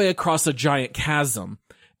all the way across a giant chasm.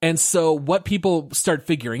 And so what people start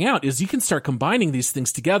figuring out is you can start combining these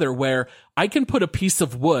things together where I can put a piece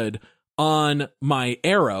of wood on my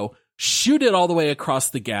arrow, shoot it all the way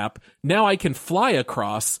across the gap. Now I can fly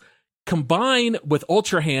across, combine with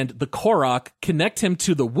Ultra Hand, the Korok, connect him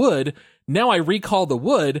to the wood. Now I recall the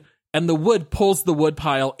wood, and the wood pulls the wood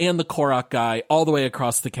pile and the Korok guy all the way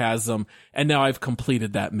across the chasm, and now I've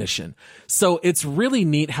completed that mission. So it's really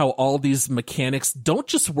neat how all these mechanics don't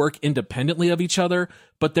just work independently of each other,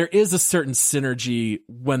 but there is a certain synergy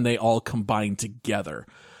when they all combine together.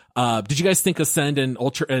 Did you guys think Ascend and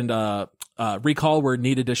Recall were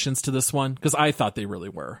neat additions to this one? Because I thought they really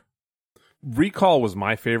were. Recall was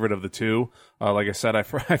my favorite of the two. Like I said, I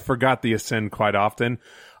forgot the Ascend quite often.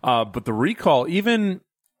 But the Recall, even...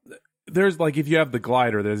 There's like, if you have the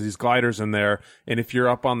glider, there's these gliders in there, and if you're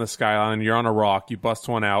up on the skyline, you're on a rock, you bust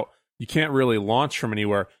one out, you can't really launch from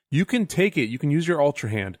anywhere. You can take it, you can use your Ultra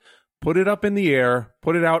Hand, put it up in the air,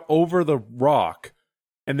 put it out over the rock,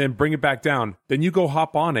 and then bring it back down. Then you go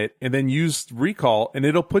hop on it, and then use Recall, and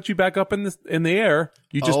it'll put you back up in the air.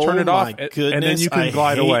 You just turn it off, and then you can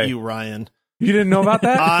glide away. You, Ryan. You didn't know about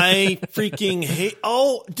that? I freaking hate...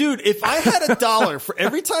 Oh, dude, if I had $1 for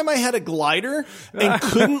every time I had a glider and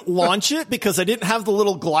couldn't launch it because I didn't have the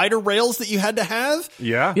little glider rails that you had to have.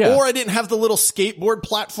 Yeah. Or I didn't have the little skateboard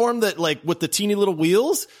platform that, like, with the teeny little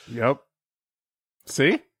wheels. Yep.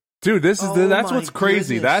 See? Dude, that's what's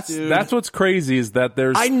crazy. That's what's crazy is that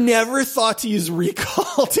there's... I never thought to use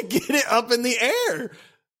Recall to get it up in the air.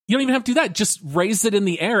 You don't even have to do that. Just raise it in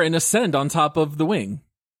the air and ascend on top of the wing.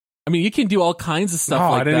 I mean, you can do all kinds of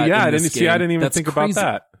stuff like that. Yeah, I didn't even think about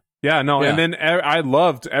that. Yeah, no, yeah. And then I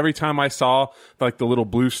loved every time I saw like the little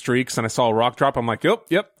blue streaks and I saw a rock drop, I'm like, yep.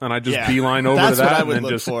 And I just beeline over to that and then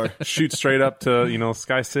just shoot straight up to,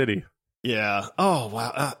 Sky City. Yeah. Oh,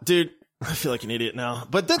 wow. Dude, I feel like an idiot now.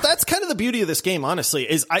 But that's kind of the beauty of this game, honestly,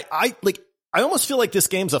 is I almost feel like this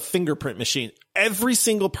game's a fingerprint machine. Every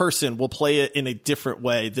single person will play it in a different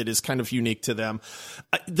way that is kind of unique to them.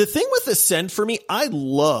 The thing with Ascend for me, I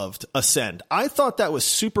loved Ascend. I thought that was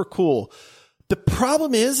super cool. The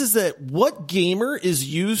problem is that what gamer is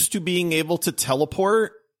used to being able to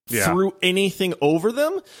teleport through anything over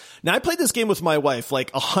them? Now, I played this game with my wife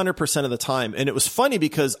like 100% of the time. And it was funny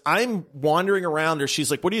because I'm wandering around or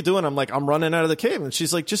she's like, what are you doing? I'm like, I'm running out of the cave. And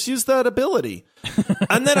she's like, just use that ability.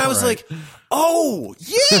 And then I was like, oh,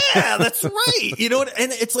 yeah, that's right.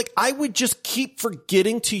 And it's like, I would just keep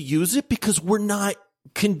forgetting to use it because we're not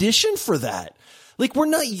conditioned for that. Like, we're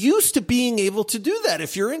not used to being able to do that.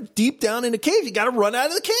 If you're deep down in a cave, you got to run out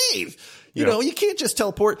of the cave. You know, you can't just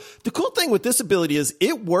teleport. The cool thing with this ability is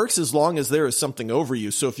it works as long as there is something over you.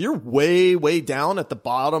 So if you're way, way down at the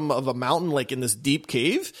bottom of a mountain, like in this deep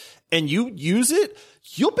cave, and you use it,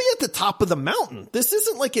 you'll be at the top of the mountain. This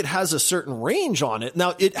isn't like it has a certain range on it.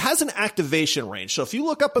 Now, it has an activation range. So if you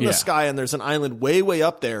look up in the sky and there's an island way, way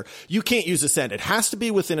up there, you can't use Ascend. It has to be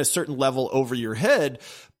within a certain level over your head,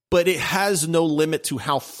 but it has no limit to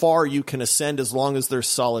how far you can ascend as long as there's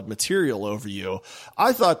solid material over you.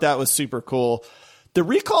 I thought that was super cool. The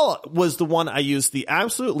recall was the one I used the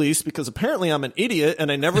absolute least because apparently I'm an idiot and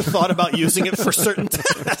I never thought about using it for certain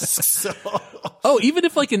tasks. So. Oh, even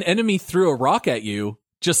if like an enemy threw a rock at you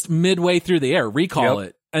just midway through the air, recall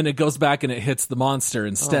it and it goes back and it hits the monster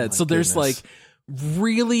instead. So there's like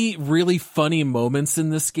really, really funny moments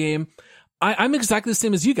in this game. I'm exactly the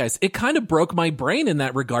same as you guys. It kind of broke my brain in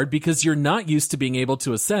that regard because you're not used to being able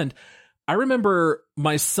to ascend. I remember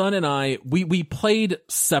my son and I, we played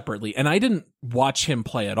separately and I didn't watch him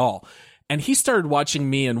play at all. And he started watching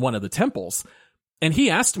me in one of the temples and he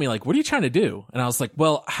asked me like, what are you trying to do? And I was like,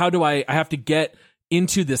 well, how do I have to get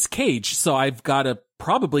into this cage. So I've got to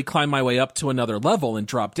probably climb my way up to another level and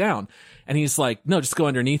drop down. And he's like, no, just go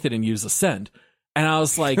underneath it and use Ascend. And I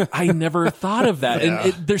was like, I never thought of that. Yeah.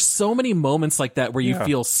 And there's so many moments like that where you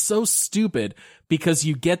feel so stupid because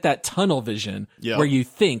you get that tunnel vision where you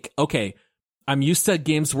think, okay, I'm used to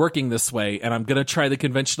games working this way and I'm going to try the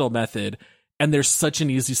conventional method. And there's such an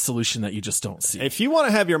easy solution that you just don't see. If you want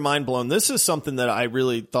to have your mind blown, this is something that I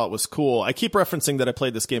really thought was cool. I keep referencing that I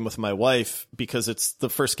played this game with my wife because it's the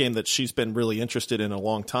first game that she's been really interested in a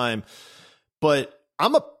long time. But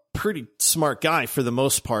I'm a pretty smart guy for the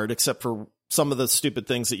most part, except for some of the stupid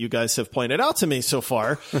things that you guys have pointed out to me so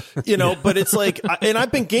far, you know, but it's like, and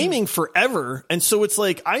I've been gaming forever. And so it's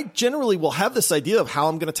like, I generally will have this idea of how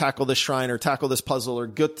I'm going to tackle this shrine or tackle this puzzle or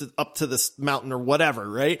get up to this mountain or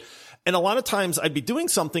whatever. Right. And a lot of times I'd be doing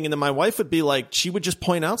something and then my wife would be like, she would just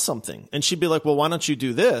point out something and she'd be like, well, why don't you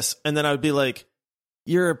do this? And then I would be like,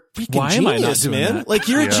 you're a freaking genius, man. That? Like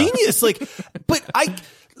you're a genius. Like, but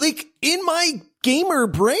like in my gamer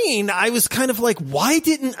brain, I was kind of like, why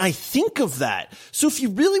didn't I think of that? So if you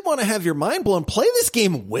really want to have your mind blown, play this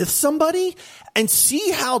game with somebody and see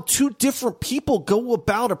how two different people go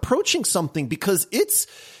about approaching something because it's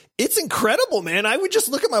incredible, man. I would just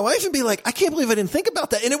look at my wife and be like, I can't believe I didn't think about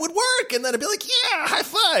that. And it would work. And then I'd be like, yeah, high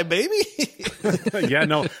five, baby. Yeah,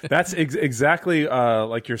 no, that's exactly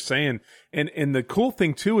like you're saying. And the cool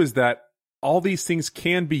thing too is that all these things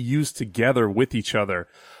can be used together with each other.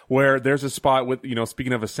 Where there's a spot with, you know,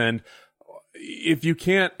 speaking of Ascend, if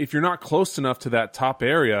you're not close enough to that top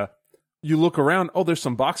area, you look around, oh, there's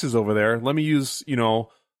some boxes over there. Let me use, you know,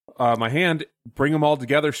 my hand, bring them all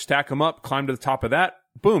together, stack them up, climb to the top of that.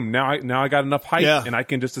 Boom. Now I got enough height and I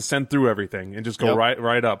can just ascend through everything and just go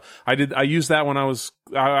right up. I used that when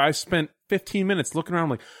I spent 15 minutes looking around. I'm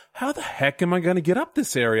like, how the heck am I going to get up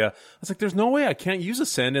this area? I was like, there's no way I can't use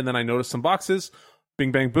Ascend. And then I noticed some boxes.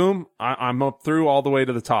 Bing, bang, boom. I'm up through all the way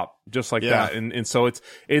to the top, just like that. And so it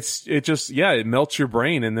just it melts your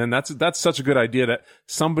brain. And then that's such a good idea that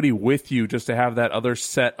somebody with you, just to have that other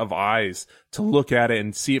set of eyes to look at it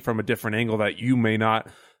and see it from a different angle that you may not,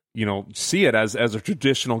 you know, see it as a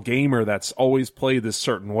traditional gamer that's always played this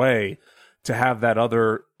certain way. To have that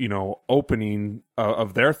other, you know, opening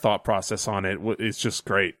of their thought process on it, it's just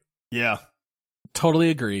great. Yeah. Totally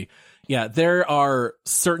agree. Yeah. There are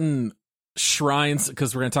certain shrines,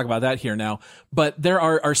 because we're going to talk about that here now, but there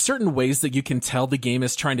are certain ways that you can tell the game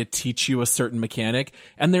is trying to teach you a certain mechanic,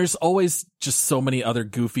 and there's always just so many other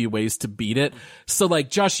goofy ways to beat it. So like,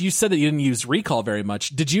 Josh, you said that you didn't use recall very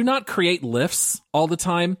much. Did you not create lifts all the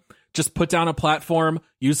time? Just put down a platform,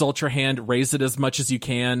 use Ultra Hand, raise it as much as you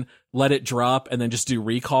can, let it drop, and then just do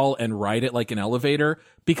recall and ride it like an elevator?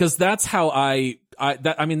 Because that's how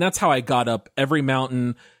that's how I got up every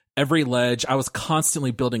mountain, every ledge. I was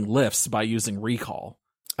constantly building lifts by using recall.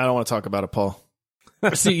 I don't want to talk about it, Paul.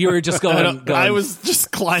 See, you were just going I was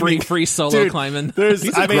just climbing. Free solo climbing. This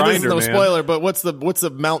is no spoiler, but what's the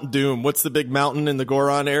Mount Doom? What's the big mountain in the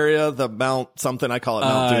Goron area? The Mount something. I call it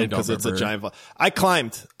Mount Doom because it's a giant.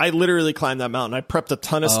 I literally climbed that mountain. I prepped a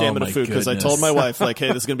ton of stamina food because I told my wife, like, hey,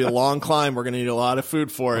 this is going to be a long climb. We're going to need a lot of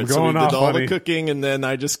food for it. So we did all the cooking, and then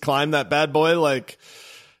I just climbed that bad boy like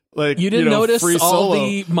you didn't notice all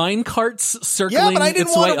the mine carts circling. Yeah, but I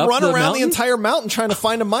didn't want to run around the entire mountain trying to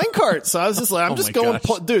find a mine cart. So I was just like, I'm just going,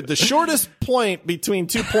 dude, the shortest point between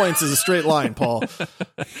 2 points is a straight line, Paul.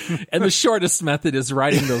 And the shortest method is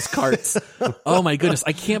riding those carts. Oh my goodness.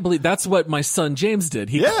 I can't believe that's what my son James did.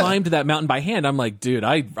 He climbed that mountain by hand. I'm like, dude,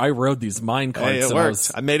 I rode these mine carts. Hey, it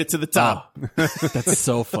worked. I made it to the top. That's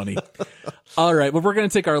so funny. All right. Well, we're going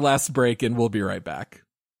to take our last break and we'll be right back.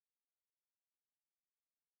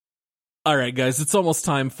 All right, guys, it's almost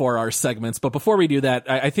time for our segments. But before we do that,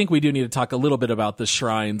 I think we do need to talk a little bit about the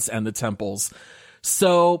shrines and the temples.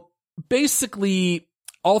 So basically,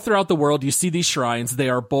 all throughout the world, you see these shrines. They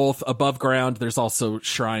are both above ground. There's also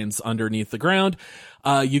shrines underneath the ground.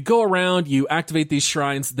 You go around, you activate these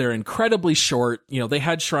shrines. They're incredibly short. You know, they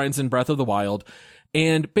had shrines in Breath of the Wild.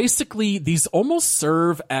 And basically, these almost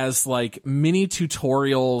serve as like mini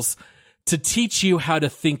tutorials to teach you how to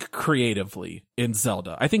think creatively in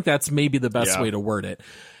Zelda. I think that's maybe the best way to word it.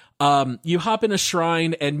 You hop in a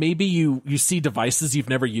shrine and maybe you see devices you've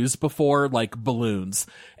never used before, like balloons.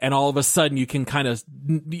 And all of a sudden you can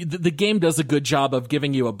the game does a good job of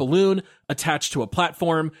giving you a balloon attached to a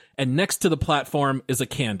platform, and next to the platform is a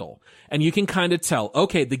candle. And you can kind of tell,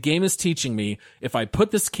 okay, the game is teaching me if I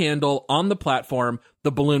put this candle on the platform,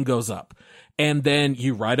 the balloon goes up. And then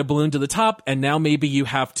you ride a balloon to the top, and now maybe you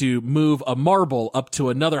have to move a marble up to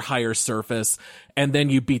another higher surface, and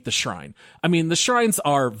then you beat the shrine. I mean, the shrines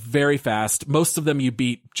are very fast. Most of them you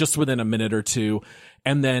beat just within a minute or two.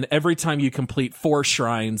 And then every time you complete 4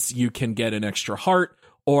 shrines, you can get an extra heart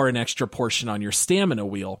or an extra portion on your stamina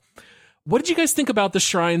wheel. What did you guys think about the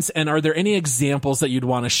shrines? And are there any examples that you'd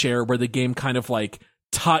want to share where the game kind of like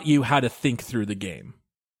taught you how to think through the game?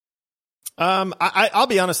 I'll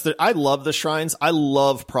be honest that I love the shrines. I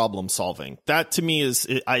love problem solving. That to me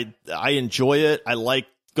I enjoy it. I like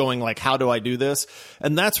going like, how do I do this?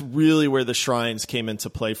 And that's really where the shrines came into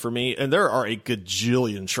play for me. And there are a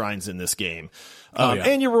gajillion shrines in this game.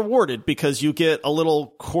 And you're rewarded because you get a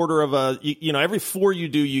little quarter of every 4 you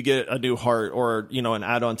do, you get a new heart or, an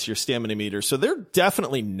add-on to your stamina meter. So they're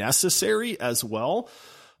definitely necessary as well.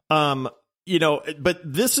 But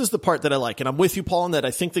this is the part that I like. And I'm with you, Paul, in that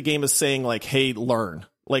I think the game is saying like, hey, learn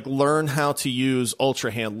how to use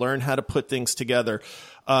Ultra Hand, learn how to put things together.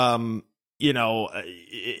 And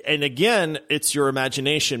again, it's your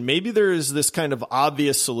imagination. Maybe there is this kind of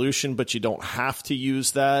obvious solution, but you don't have to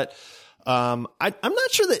use that. I'm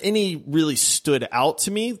not sure that any really stood out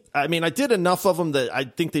to me. I mean, I did enough of them that I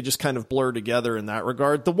think they just kind of blur together in that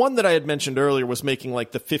regard. The one that I had mentioned earlier was making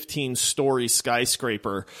like the 15-story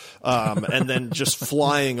skyscraper, and then just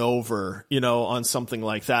flying over, on something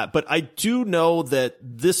like that. But I do know that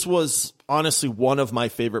this was honestly one of my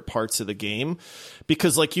favorite parts of the game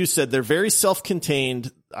because like you said, they're very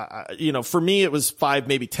self-contained. For me, it was 5,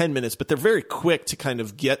 maybe 10 minutes, but they're very quick to kind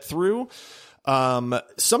of get through.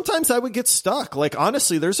 Sometimes I would get stuck. Like,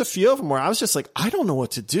 honestly, there's a few of them where I was just like, I don't know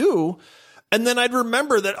what to do. And then I'd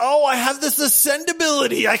remember that, I have this ascend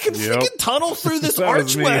ability. I can freaking tunnel through this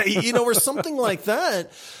archway, or something like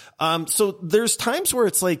that. So there's times where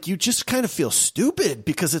it's like, you just kind of feel stupid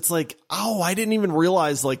because it's like, I didn't even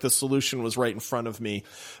realize like the solution was right in front of me.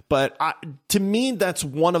 But to me, that's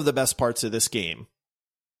one of the best parts of this game.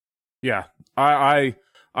 Yeah, I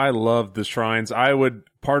love the shrines.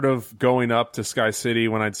 Part of going up to Sky City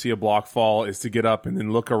when I'd see a block fall is to get up and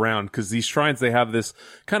then look around because these shrines, they have this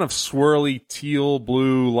kind of swirly teal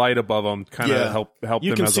blue light above them, kind of help them as a marker.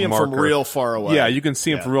 You can see them from real far away. Yeah, you can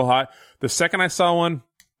see them from real high. The second I saw one,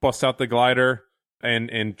 bust out the glider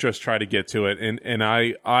and just try to get to it. And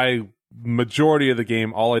I majority of the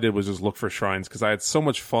game, all I did was just look for shrines because I had so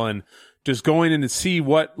much fun just going in to see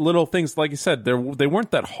what little things, like you said, they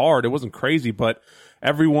weren't that hard. It wasn't crazy, but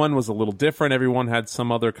everyone was a little different. Everyone had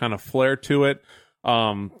some other kind of flair to it.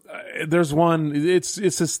 There's one, it's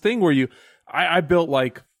this thing where I built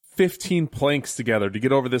like 15 planks together to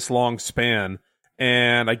get over this long span.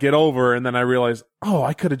 And I get over and then I realize,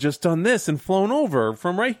 I could have just done this and flown over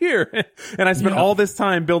from right here. And I spent all this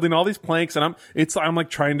time building all these planks and I'm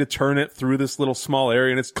like trying to turn it through this little small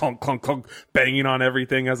area and it's clunk, clunk, clunk, banging on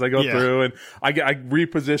everything as I go through. And I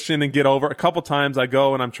reposition and get over. A couple times I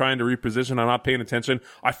go and I'm trying to reposition. I'm not paying attention.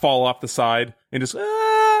 I fall off the side and just,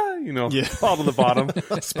 fall to the bottom,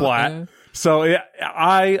 splat. So yeah,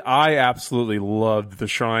 I absolutely loved the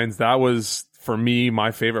shrines. That was, for me,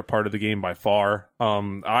 my favorite part of the game by far.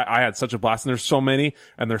 I had such a blast, and there's so many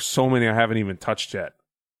I haven't even touched yet.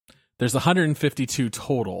 There's 152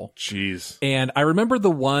 total. Jeez. And I remember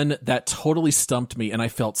the one that totally stumped me, and I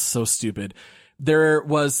felt so stupid. There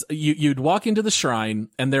was, you'd walk into the shrine,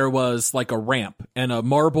 and there was like a ramp, and a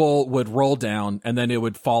marble would roll down, and then it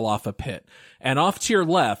would fall off a pit. And off to your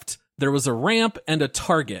left, there was a ramp and a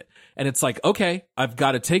target. And it's like, okay, I've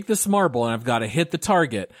got to take this marble, and I've got to hit the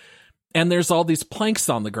target. And there's all these planks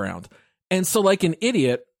on the ground. And so like an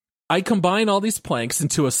idiot, I combine all these planks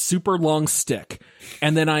into a super long stick.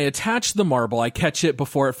 And then I attach the marble. I catch it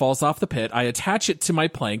before it falls off the pit. I attach it to my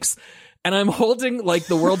planks. and I'm holding like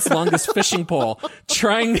the world's longest fishing pole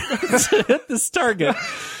trying to hit this target.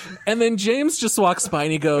 And then James just walks by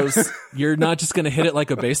and he goes, "You're not just going to hit it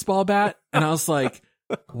like a baseball bat?" And I was like,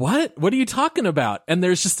 "What? What are you talking about?" And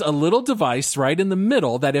there's just a little device right in the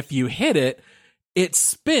middle that if you hit it, it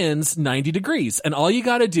spins 90 degrees. And all you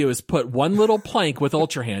got to do is put one little plank with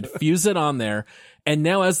Ultra Hand, fuse it on there. And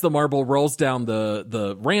now as the marble rolls down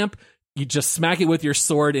the ramp, you just smack it with your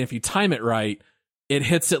sword. And if you time it right, it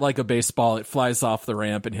hits it like a baseball. It flies off the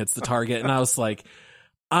ramp and hits the target. And I was like,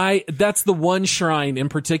 that's the one shrine in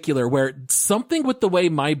particular where something with the way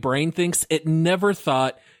my brain thinks, it never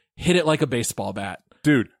thought hit it like a baseball bat.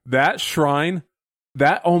 Dude, that shrine,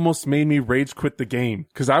 that almost made me rage quit the game.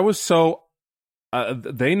 Cause I was so,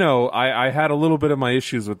 they know I had a little bit of my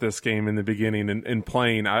issues with this game in the beginning and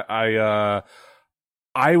playing. I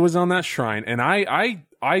was on that shrine and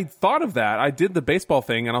I thought of that. I did the baseball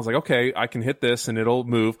thing and I was like, okay, I can hit this and it'll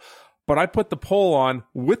move. But I put the pole on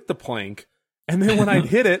with the plank. And then when I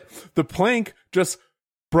hit it, the plank just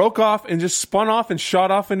broke off and just spun off and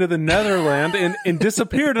shot off into the Netherland and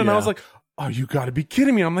disappeared. And I was like, oh, you got to be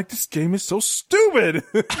kidding me. I'm like, this game is so stupid.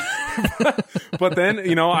 But then,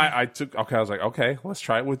 I was like, okay, let's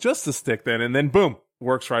try it with just the stick then. And then boom,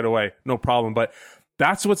 works right away. No problem. But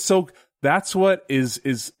that's what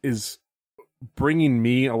is bringing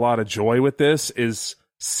me a lot of joy with this, is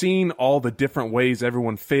seeing all the different ways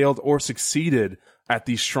everyone failed or succeeded at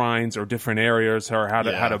these shrines or different areas, or how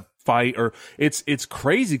to fight, or it's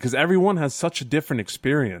crazy because everyone has such a different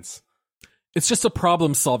experience. It's just a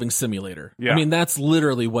problem-solving simulator. Yeah. I mean, that's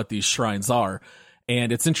literally what these shrines are.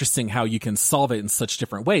 And it's interesting how you can solve it in such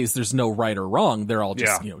different ways. There's no right or wrong. They're all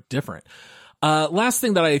just, different. Last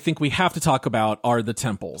thing that I think we have to talk about are the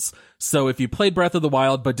temples. So if you played Breath of the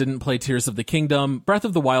Wild but didn't play Tears of the Kingdom, Breath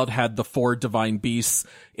of the Wild had the 4 divine beasts.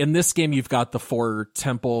 In this game, you've got the 4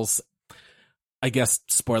 temples. I guess,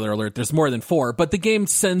 spoiler alert, there's more than 4, but the game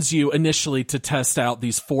sends you initially to test out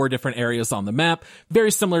these 4 different areas on the map. Very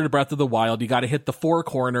similar to Breath of the Wild. You got to hit the 4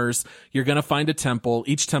 corners. You're going to find a temple.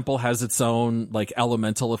 Each temple has its own like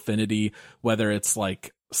elemental affinity, whether it's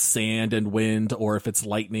like sand and wind or if it's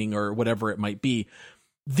lightning or whatever it might be.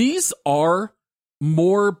 These are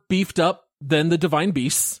more beefed up than the divine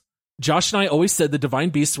beasts. Josh and I always said the divine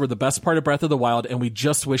beasts were the best part of Breath of the Wild, and we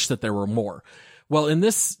just wish that there were more. Well, in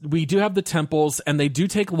this, we do have the temples, and they do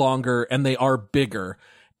take longer, and they are bigger.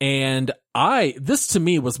 And this to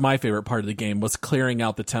me was my favorite part of the game, was clearing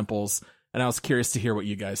out the temples. And I was curious to hear what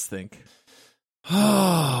you guys think. They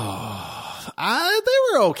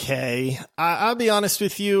were okay. I'll be honest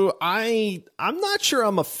with you. I'm not sure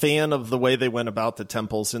I'm a fan of the way they went about the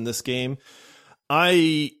temples in this game.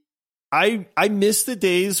 I miss the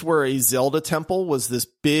days where a Zelda temple was this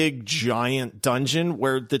big, giant dungeon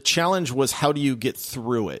where the challenge was how do you get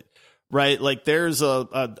through it, right? Like there's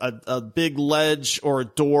a big ledge or a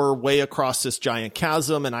door way across this giant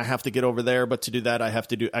chasm, and I have to get over there. But to do that, I have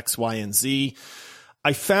to do X, Y, and Z.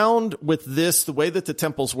 I found with this, the way that the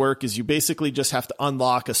temples work is you basically just have to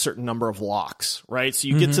unlock a certain number of locks, right? So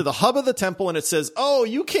you get to the hub of the temple and it says, oh,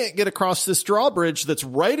 you can't get across this drawbridge that's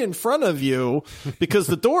right in front of you because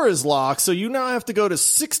the door is locked. So you now have to go to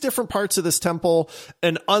 6 different parts of this temple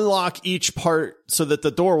and unlock each part so that the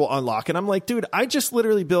door will unlock. And I'm like, dude, I just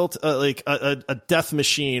literally built a death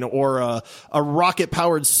machine or a rocket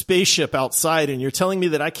powered spaceship outside. And you're telling me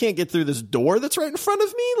that I can't get through this door that's right in front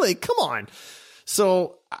of me? Like, come on.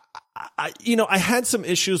 So, I had some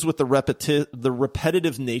issues with the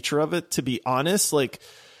repetitive nature of it, to be honest. Like,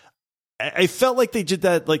 I felt like they did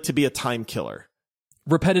that, like, to be a time killer.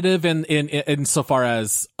 Repetitive in so far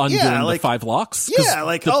as undoing the 5 locks? Yeah,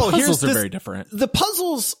 like, the puzzles are very different. The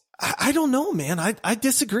puzzles, I don't know, man. I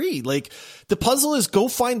disagree. Like, the puzzle is go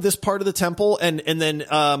find this part of the temple and then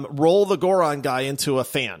roll the Goron guy into a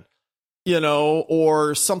fan.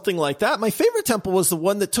 Or something like that. My favorite temple was the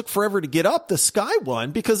one that took forever to get up, the sky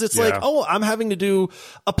one, because it's like, oh, I'm having to do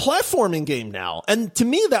a platforming game now. And to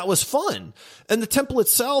me, that was fun. And the temple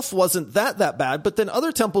itself wasn't that bad. But then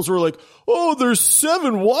other temples were like, oh, there's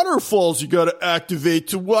 7 waterfalls you got to activate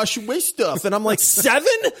to wash away stuff. And I'm like, 7?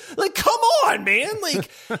 Like, come on, man.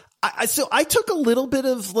 Like, so I took a little bit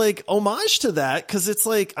of like homage to that because it's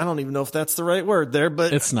like, I don't even know if that's the right word there,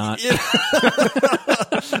 but it's not.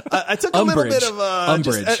 I took a little bit of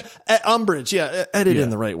umbrage. Umbrage. Yeah. Edit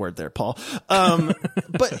in the right word there, Paul.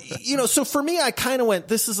 But so for me, I kind of went,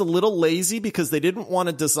 this is a little lazy because they didn't want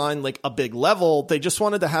to design like a big level. They just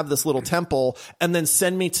wanted to have this little temple and then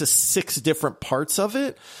send me to 6 different parts of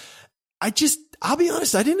it. I'll be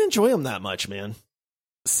honest, I didn't enjoy them that much, man.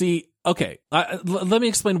 See, Okay, let me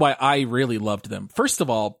explain why I really loved them. First of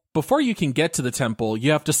all, before you can get to the temple,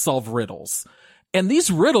 you have to solve riddles. And these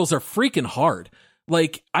riddles are freaking hard.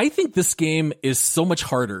 Like, I think this game is so much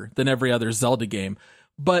harder than every other Zelda game.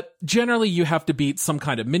 But generally, you have to beat some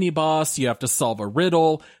kind of mini-boss, you have to solve a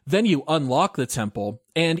riddle, then you unlock the temple.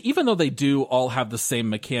 And even though they do all have the same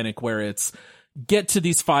mechanic where it's get to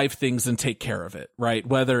these 5 things and take care of it, right?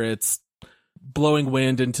 Whether it's blowing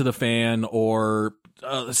wind into the fan or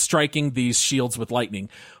striking these shields with lightning.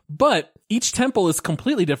 But each temple is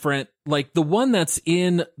completely different. Like the one that's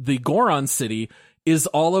in the Goron city is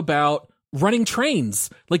all about running trains.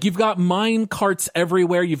 Like you've got mine carts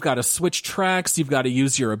everywhere. You've got to switch tracks. You've got to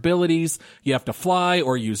use your abilities. You have to fly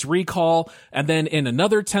or use recall. And then in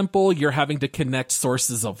another temple, you're having to connect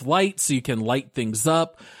sources of light so you can light things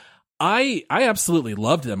up. I absolutely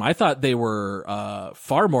loved them. I thought they were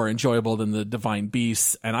far more enjoyable than the Divine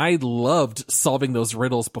Beasts, and I loved solving those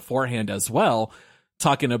riddles beforehand as well.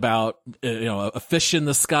 Talking about a fish in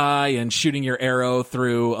the sky and shooting your arrow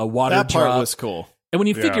through a water drop. That part was cool. And when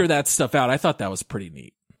you figure that stuff out, I thought that was pretty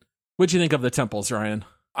neat. What'd you think of the temples, Ryan?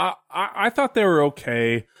 I thought they were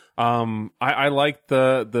okay. I liked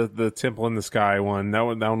the temple in the sky one. That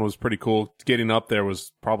one was pretty cool. Getting up there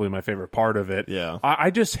was probably my favorite part of it. Yeah. I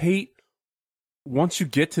just hate once you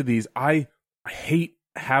get to these. I hate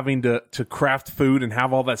having to craft food and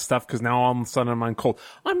have all that stuff because now all of a sudden I'm cold.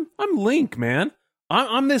 I'm Link, man.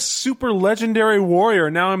 I'm this super legendary warrior.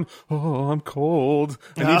 Now I'm cold.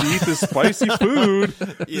 I need to eat this spicy food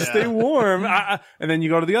to stay warm. And then you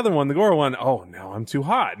go to the other one, the Goro one. Oh, now I'm too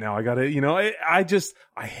hot. Now I gotta,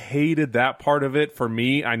 I hated that part of it for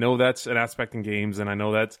me. I know that's an aspect in games and I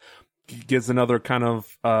know that gives another kind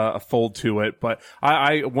of a fold to it. But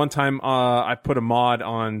I one time, I put a mod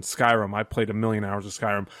on Skyrim. I played 1 million hours of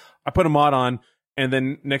Skyrim. I put a mod on. And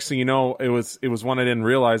then next thing you know, it was one I didn't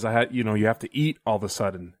realize I had, you have to eat all of a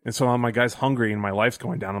sudden. And so my guy's hungry and my life's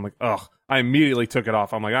going down. I'm like, ugh, I immediately took it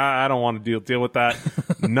off. I'm like, I don't want to deal with that.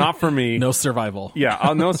 Not for me. No survival.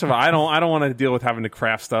 Yeah. No survival. I don't want to deal with having to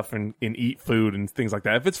craft stuff and eat food and things like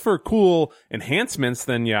that. If it's for cool enhancements,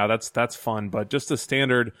 then yeah, that's fun. But just a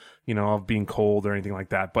standard, of being cold or anything like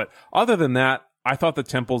that. But other than that, I thought the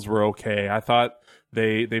temples were okay. I thought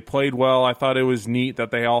they played well. I thought it was neat that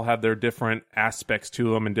they all had their different aspects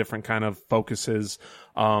to them and different kind of focuses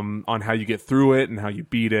on how you get through it and how you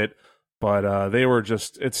beat it. But they were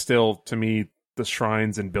it's still, to me, the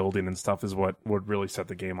shrines and building and stuff is what would really set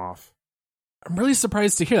the game off. I'm really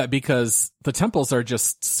surprised to hear that because the temples are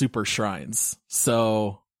just super shrines.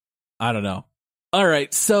 So, I don't know. All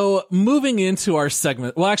right, so moving into our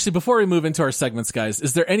segment. Well, actually, before we move into our segments, guys,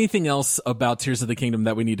 is there anything else about Tears of the Kingdom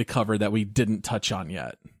that we need to cover that we didn't touch on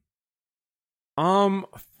yet?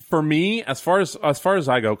 For me, as far as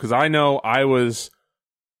I go, because I know I was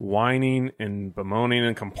whining and bemoaning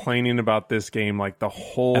and complaining about this game like the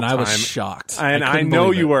whole time. And I was shocked. And I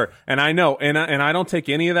know you were. And I know. And I don't take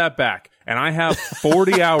any of that back. And I have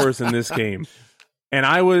 40 hours in this game. And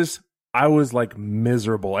I was like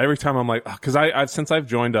miserable every time. I'm like, because since I've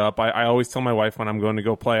joined up, I always tell my wife when I'm going to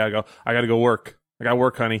go play, I go, I got to go work. I got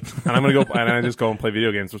work, honey. And I'm going to go, and I just go and play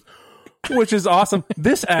video games, which is awesome.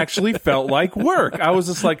 This actually felt like work. I was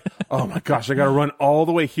just like, oh my gosh, I got to run all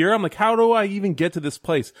the way here. I'm like, how do I even get to this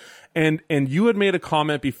place? And you had made a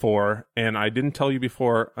comment before, and I didn't tell you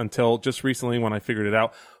before until just recently when I figured it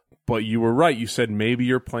out, but you were right. You said maybe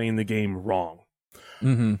you're playing the game wrong.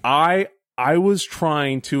 Mm-hmm. I was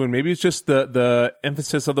trying to, and maybe it's just the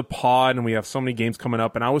emphasis of the pod, and we have so many games coming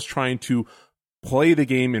up, and I was trying to play the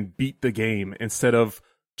game and beat the game instead of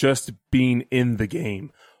just being in the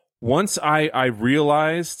game. Once I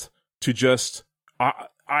realized to just,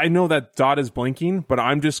 I know that dot is blinking, but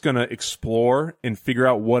I'm just going to explore and figure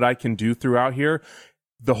out what I can do throughout here.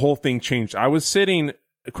 The whole thing changed. I was sitting,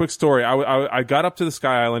 a quick story, I got up to the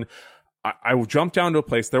Sky Island, I jumped down to a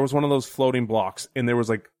place, there was one of those floating blocks, and there was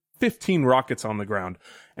like 15 rockets on the ground.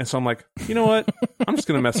 And so I'm like, you know what? I'm just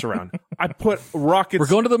going to mess around. I put rockets. We're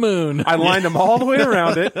going to the moon. I lined them all the way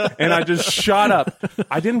around it, and I just shot up.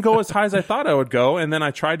 I didn't go as high as I thought I would go, and then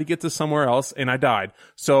I tried to get to somewhere else, and I died.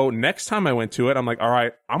 So next time I went to it, I'm like, all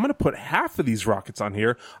right, I'm going to put half of these rockets on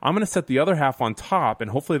here. I'm going to set the other half on top,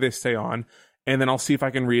 and hopefully they stay on, and then I'll see if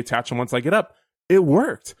I can reattach them once I get up. It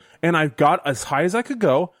worked. And I got as high as I could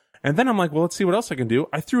go, and then I'm like, well, let's see what else I can do.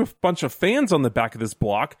 I threw a bunch of fans on the back of this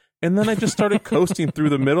block, and then I just started coasting through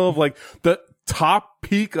the middle of like the top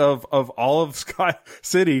peak of all of Sky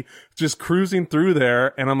City, just cruising through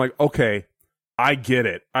there. And I'm like, okay, I get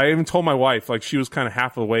it. I even told my wife, like she was kind of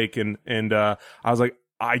half awake, and I was like,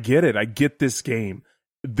 I get it. I get this game.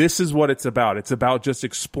 This is what it's about. It's about just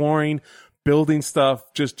exploring, building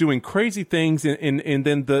stuff, just doing crazy things, and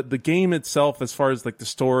then the game itself, as far as like the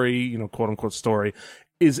story, quote unquote story,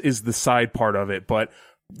 is the side part of it. But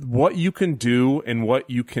what you can do and what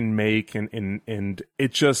you can make, and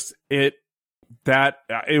it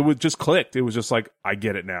was just clicked. It was just like, I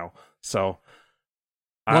get it now. So.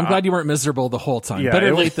 Well, I'm glad you weren't miserable the whole time. Yeah,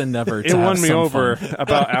 Better late than never. It won me over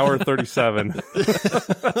about hour 37.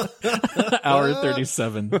 Hour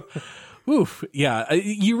 37. Oof. Yeah.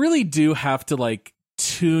 You really do have to like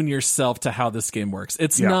tune yourself to how this game works.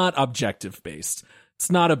 It's not objective based.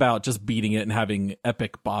 It's not about just beating it and having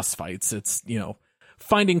epic boss fights. It's,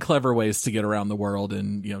 finding clever ways to get around the world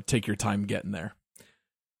and, take your time getting there.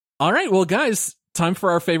 All right. Well, guys, time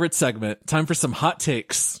for our favorite segment. Time for some hot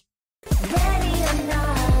takes.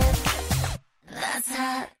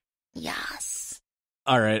 Yes.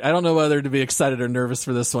 All right. I don't know whether to be excited or nervous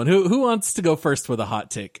for this one. Who wants to go first with a hot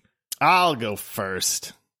take? I'll go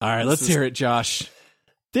first. All right. Let's hear it, Josh.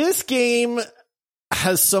 This game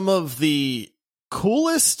has some of the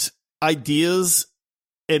coolest ideas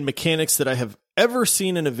and mechanics that I have ever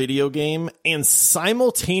seen in a video game, and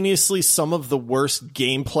simultaneously some of the worst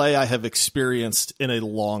gameplay I have experienced in a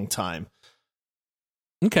long time.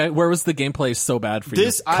 Okay, where was the gameplay so bad for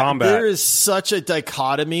you? Combat. There is such a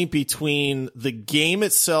dichotomy between the game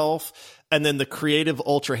itself and then the creative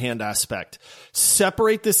Ultra Hand aspect.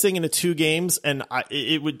 Separate this thing into two games, and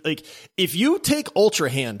it would, like, if you take Ultra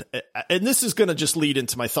Hand, and this is going to just lead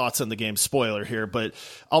into my thoughts on the game, spoiler here, but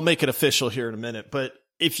I'll make it official here in a minute. But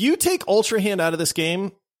if you take Ultra Hand out of this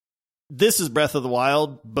game, this is Breath of the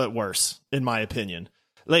Wild, but worse, in my opinion.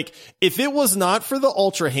 Like, if it was not for the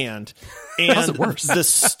Ultra Hand and the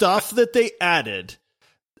stuff that they added,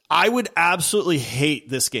 I would absolutely hate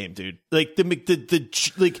this game, dude. Like,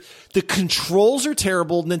 the controls are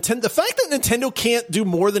terrible. The fact that Nintendo can't do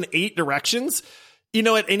more than 8 directions,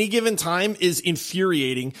 at any given time is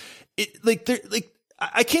infuriating.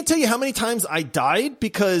 I can't tell you how many times I died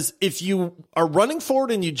because if you are running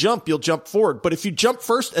forward and you jump, you'll jump forward. But if you jump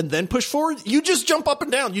first and then push forward, you just jump up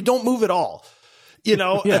and down. You don't move at all.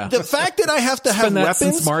 The fact that I have to have weapons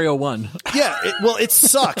since Mario 1. Yeah, it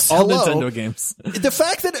sucks. All Nintendo games. The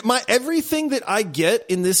fact that everything that I get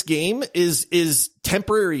in this game is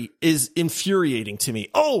temporary is infuriating to me.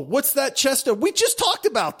 Oh, what's that chest? We just talked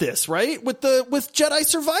about this, right? With Jedi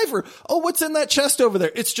Survivor. Oh, what's in that chest over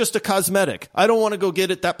there? It's just a cosmetic. I don't want to go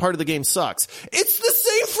get it. That part of the game sucks. It's the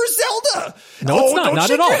same for Zelda. No, it's not. Don't not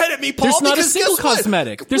shake at all. Your head at me, Paul, There's not a single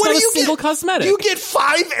cosmetic. There's not a single cosmetic. You get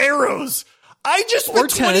 5 arrows. I just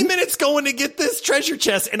spent 20 minutes going to get this treasure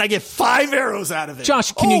chest, and I get 5 arrows out of it.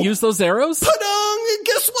 Josh, can you use those arrows? Pa-dong!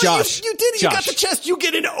 Guess what? Josh, you did it. You got the chest. You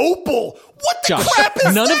get an opal. What the crap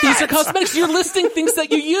is none that? of these are cosmetics. You're listing things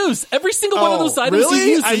that you use. Every single one of those items really? you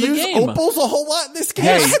use in the game. I use opals a whole lot in this game.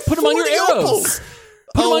 Hey, I had put them on your arrows. Opals.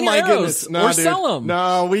 Put them on your arrows. Goodness. No, or dude. sell them.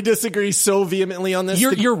 No, we disagree so vehemently on this.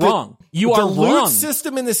 You're wrong. You are wrong. The loot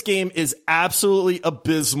system in this game is absolutely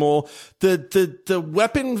abysmal. The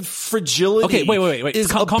weapon fragility. Okay, wait.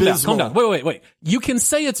 Is calm abysmal. down. Wait. You can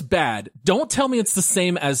say it's bad. Don't tell me it's the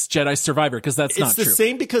same as Jedi Survivor, because that's not true. It's the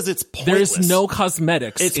same because it's pointless. There's no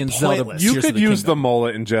cosmetics in Zelda. You could use the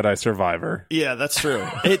mullet in Jedi Survivor. Yeah, that's true.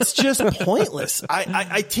 It's just pointless.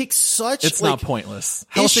 I take such. It's not pointless.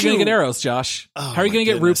 How else are you going to get arrows, Josh? How are you going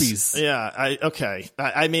to get rupees? Yeah. Okay.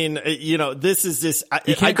 I mean, this is this.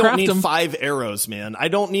 You can't I don't craft need them. 5 arrows, man. I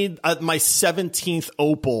don't need my 17th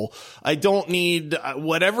opal. I don't need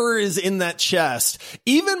whatever is in that chest.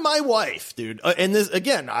 Even my wife, dude. And this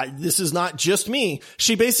again, this is not just me.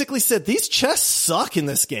 She basically said these chests suck in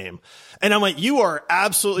this game. And I'm like, you are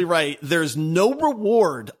absolutely right. There's no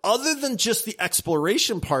reward other than just the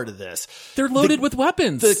exploration part of this. They're loaded with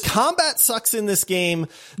weapons. The combat sucks in this game.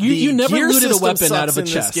 You never gear looted a system weapon out sucks of a in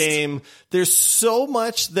chest. This game. There's so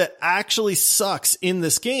much that actually sucks in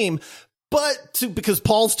this game. Because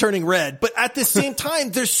Paul's turning red, but at the same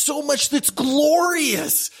time, there's so much that's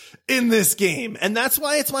glorious in this game. And that's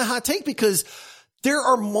why it's my hot take, because there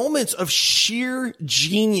are moments of sheer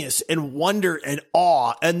genius and wonder and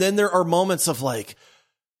awe. And then there are moments of like,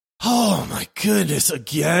 oh my goodness,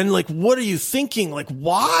 again? Like, what are you thinking? Like,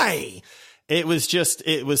 why? It was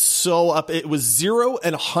 0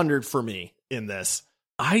 and 100 for me in this.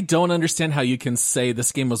 I don't understand how you can say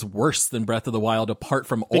this game was worse than Breath of the Wild apart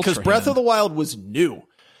from Ultra Because Breath of the Wild was new.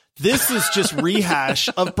 This is just rehash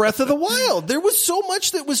of Breath of the Wild. There was so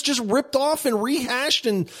much that was just ripped off and rehashed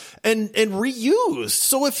and reused.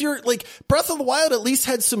 So if you're like, Breath of the Wild at least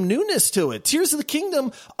had some newness to it. Tears of the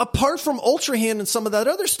Kingdom, apart from Ultra Hand and some of that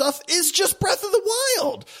other stuff, is just Breath of the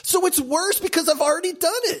Wild. So it's worse because I've already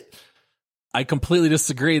done it. I completely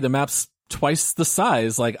disagree. The maps twice the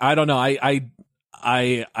size. Like, I don't know. I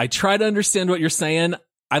try to understand what you're saying.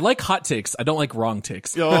 I like hot takes. I don't like wrong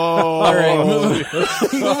takes. Oh. All right,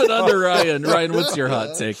 moving on to Ryan. Ryan, what's your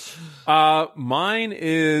hot take? Mine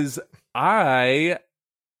is I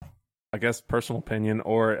guess personal opinion,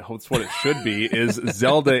 or it's what it should be, is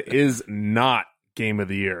Zelda is not game of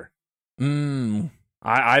the year. You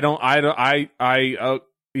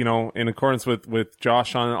know, in accordance with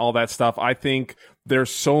Josh on all that stuff, I think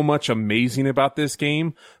there's so much amazing about this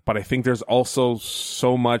game, but I think there's also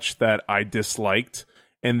so much that I disliked,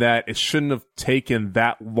 and that it shouldn't have taken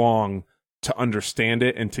that long to understand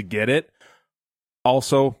it and to get it.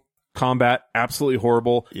 Also, combat, absolutely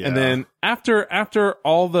horrible. Yeah. And then after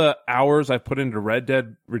all the hours I put into Red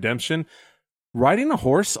Dead Redemption, riding a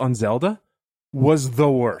horse on Zelda was the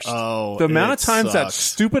worst. Oh, the amount of times that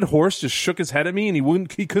stupid horse just shook his head at me and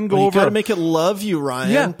he couldn't go over. You gotta make it love you,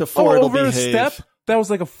 Ryan, before it'll over behave. A step that was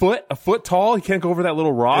like a foot tall. He can't go over that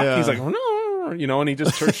little rock. Yeah. He's like, oh no, you know, and he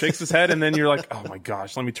just shakes his head, and then you're like, oh my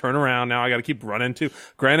gosh, let me turn around now. I got to keep running too.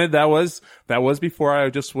 Granted, that was before I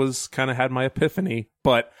just was kind of had my epiphany,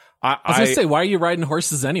 but I was gonna say, why are you riding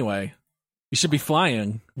horses anyway? You should be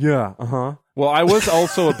flying. Yeah. Well, I was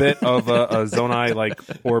also a bit of a Zonai like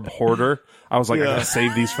orb hoarder. I was like, I gotta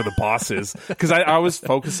save these for the bosses, because I was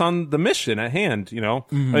focused on the mission at hand, you know.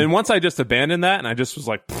 Mm-hmm. And once I just abandoned that and I just was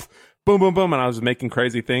like, boom, boom, boom, and I was making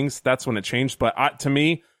crazy things, that's when it changed. But to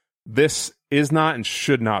me, this is not and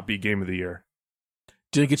should not be game of the year.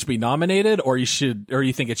 Do you think it should be nominated, or you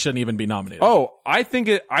think it shouldn't even be nominated? Oh, I think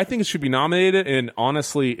it should be nominated, and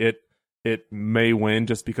honestly, it may win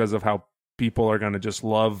just because of how people are going to just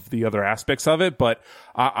love the other aspects of it. But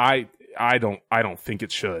I don't think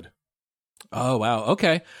it should. Oh wow,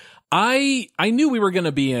 okay. I knew we were going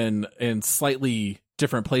to be in slightly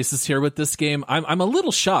different places here with this game. I'm a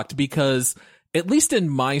little shocked because, at least in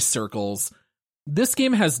my circles, this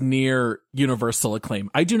game has near universal acclaim.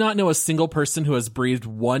 I do not know a single person who has breathed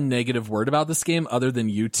one negative word about this game other than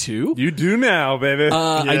you two. You do now, baby.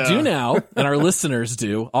 I do now, and our listeners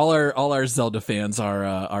do. All our Zelda fans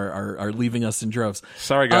are leaving us in droves.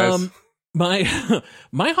 Sorry, guys. My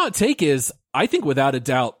hot take is, I think without a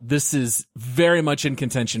doubt, this is very much in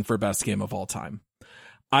contention for best game of all time.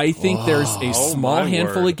 I think there's a small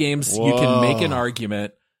handful of games you can make an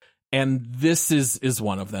argument, and this is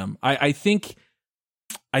one of them. I think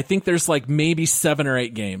there's like maybe 7 or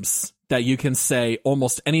 8 games that you can say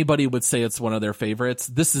almost anybody would say it's one of their favorites.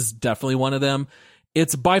 This is definitely one of them.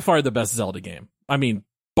 It's by far the best Zelda game. I mean,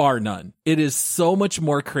 bar none. It is so much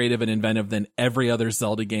more creative and inventive than every other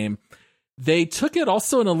Zelda game. They took it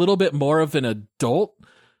also in a little bit more of an adult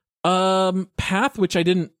path, which I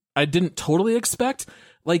didn't totally expect.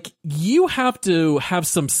 Like, you have to have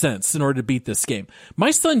some sense in order to beat this game.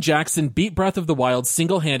 My son Jackson beat Breath of the Wild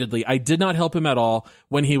single-handedly. I did not help him at all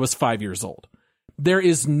when he was 5 years old. There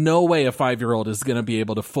is no way a 5-year-old is going to be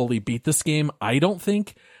able to fully beat this game, I don't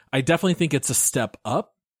think. I definitely think it's a step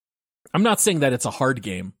up. I'm not saying that it's a hard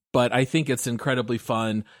game, but I think it's incredibly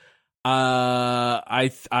fun.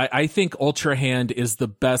 I think Ultra Hand is the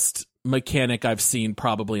best mechanic I've seen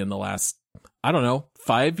probably in the last, I don't know,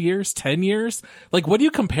 5 years, 10 years. Like, what do you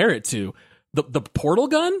compare it to? The portal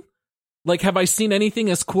gun? Like, have I seen anything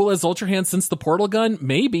as cool as Ultra Hand since the portal gun?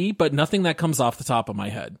 Maybe, but nothing that comes off the top of my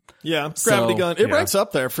head. Yeah, gravity gun. It ranks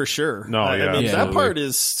up there for sure. No, I mean, that part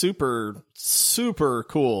is super, super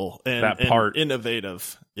cool and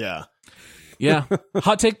innovative. Yeah. Yeah.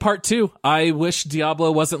 Hot take part 2. I wish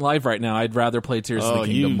Diablo wasn't live right now. I'd rather play Tears of the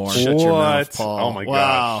Kingdom more. Shut your mouth, Paul. Oh my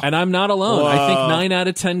gosh. And I'm not alone. I think 9 out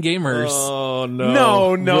of 10 gamers. Oh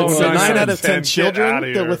no. No. So 9 out of 10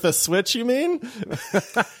 children with a Switch, you mean?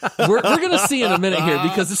 We're going to see in a minute here,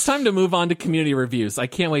 because it's time to move on to community reviews. I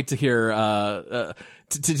can't wait to hear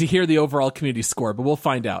to hear the overall community score, but we'll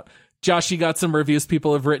find out. Josh, you got some reviews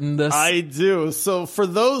people have written this? I do. So for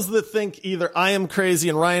those that think either I am crazy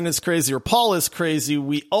and Ryan is crazy or Paul is crazy,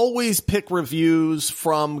 we always pick reviews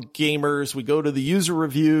from gamers. We go to the user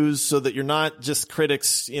reviews so that you're not just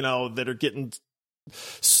critics, that are getting,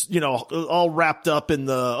 all wrapped up in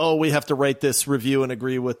we have to write this review and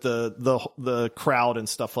agree with the crowd and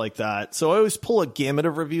stuff like that. So I always pull a gamut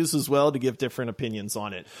of reviews as well to give different opinions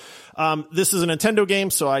on it. This is a Nintendo game,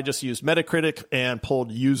 so I just used Metacritic and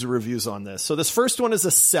pulled user reviews on this. So this first one is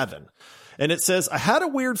a 7. And it says, I had a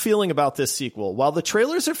weird feeling about this sequel. While the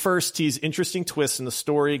trailers at first tease interesting twists in the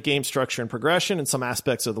story, game structure, and progression in some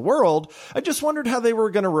aspects of the world, I just wondered how they were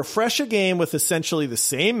going to refresh a game with essentially the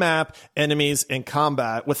same map, enemies, and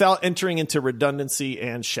combat without entering into redundancy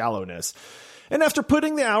and shallowness. And after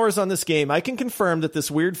putting the hours on this game, I can confirm that this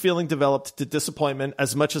weird feeling developed to disappointment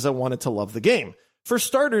as much as I wanted to love the game. For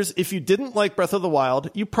starters, if you didn't like Breath of the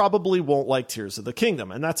Wild, you probably won't like Tears of the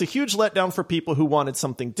Kingdom, and that's a huge letdown for people who wanted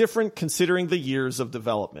something different considering the years of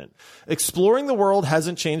development. Exploring the world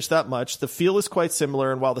hasn't changed that much, the feel is quite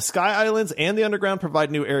similar, and while the Sky Islands and the Underground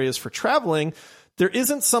provide new areas for traveling, there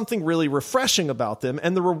isn't something really refreshing about them,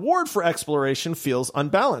 and the reward for exploration feels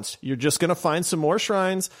unbalanced. You're just going to find some more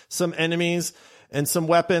shrines, some enemies, and some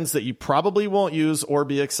weapons that you probably won't use or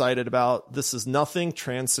be excited about. This is nothing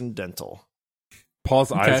transcendental.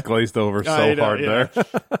 Paul's eyes glazed over so hard there.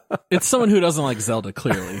 It's someone who doesn't like Zelda,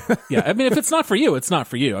 clearly. Yeah, I mean, if it's not for you, it's not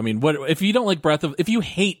for you. I mean, if you don't like if you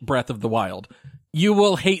hate Breath of the Wild, you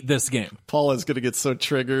will hate this game. Paul is going to get so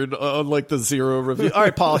triggered on like the 0 review. All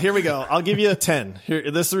right, Paul, here we go. I'll give you a 10.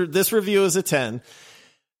 Here, this review is a 10.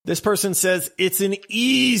 This person says, it's an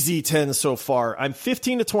easy 10 so far. I'm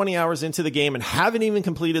 15 to 20 hours into the game and haven't even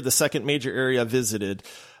completed the second major area I visited.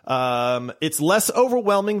 It's less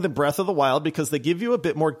overwhelming than Breath of the Wild because they give you a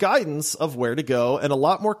bit more guidance of where to go and a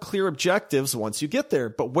lot more clear objectives once you get there.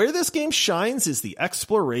 But where this game shines is the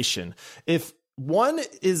exploration. If one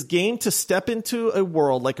is game to step into a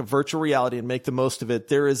world like a virtual reality and make the most of it,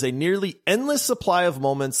 there is a nearly endless supply of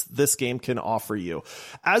moments this game can offer you.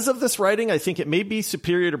 As of this writing, I think it may be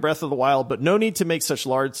superior to Breath of the Wild, but no need to make such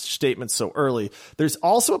large statements so early. There's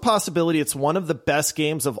also a possibility it's one of the best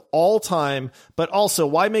games of all time, but also,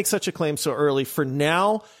 why make such a claim so early? For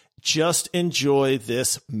now, just enjoy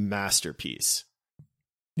this masterpiece.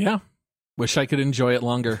 Yeah. Wish I could enjoy it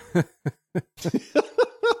longer.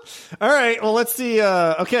 All right, well, let's see.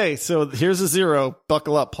 Okay, so here's a 0.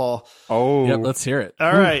 Buckle up, Paul. Oh. Yep, let's hear it.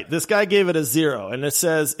 All right, this guy gave it a 0, and it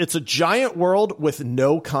says, it's a giant world with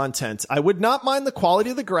no content. I would not mind the quality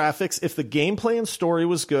of the graphics if the gameplay and story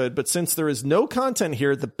was good, but since there is no content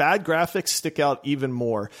here, the bad graphics stick out even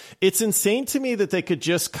more. It's insane to me that they could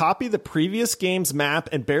just copy the previous game's map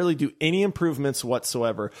and barely do any improvements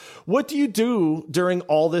whatsoever. What do you do during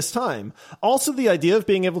all this time? Also, the idea of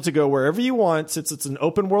being able to go wherever you want, since it's an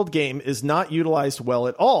open world game, is not utilized well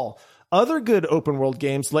at all. Other good open world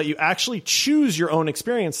games let you actually choose your own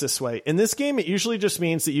experience this way. In this game, it usually just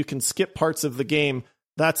means that you can skip parts of the game.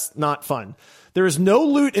 That's not fun. There is no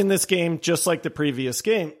loot in this game, just like the previous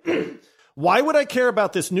game. Why would I care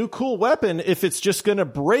about this new cool weapon if it's just going to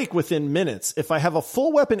break within minutes? If I have a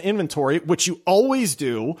full weapon inventory, which you always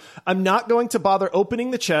do, I'm not going to bother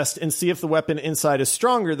opening the chest and see if the weapon inside is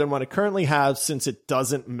stronger than what I currently have, since it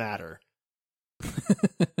doesn't matter.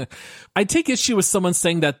 I take issue with someone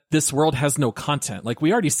saying that this world has no content. Like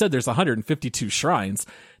we already said, there's 152 shrines.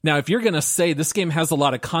 Now, if you're going to say this game has a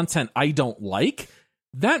lot of content I don't like,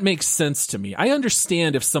 that makes sense to me. I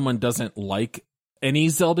understand if someone doesn't like any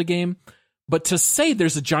Zelda game, but to say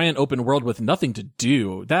there's a giant open world with nothing to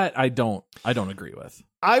do, that I don't agree with.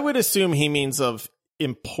 I would assume he means of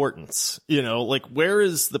importance, like where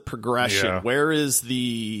is the progression? Yeah. Where is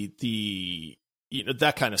the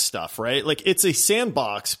that kind of stuff, right? Like it's a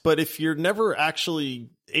sandbox, but if you're never actually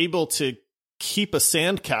able to keep a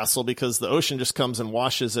sandcastle because the ocean just comes and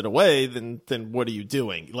washes it away, then what are you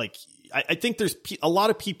doing? Like, I think there's a lot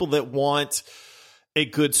of people that want a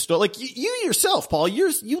good story. Like you yourself, Paul,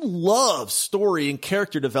 you love story and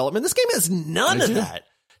character development. This game has none of that.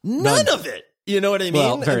 None of it. You know what I mean?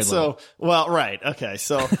 Well, very little. Right. Okay.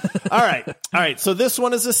 So, all right. So this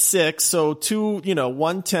one is a 6. So 2,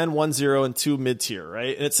 1, 10, 1, 0, and 2 mid-tier,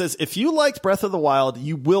 right? And it says, if you liked Breath of the Wild,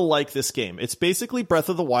 you will like this game. It's basically Breath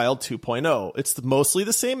of the Wild 2.0. It's mostly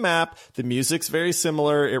the same map. The music's very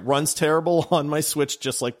similar. It runs terrible on my Switch,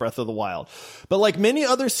 just like Breath of the Wild. But like many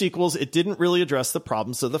other sequels, it didn't really address the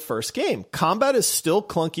problems of the first game. Combat is still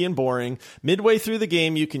clunky and boring. Midway through the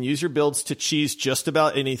game, you can use your builds to cheese just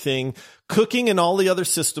about anything. Cooking and all the other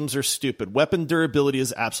systems are stupid. Weapon durability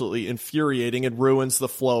is absolutely infuriating and ruins the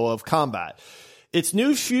flow of combat. Its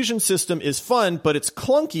new fusion system is fun, but it's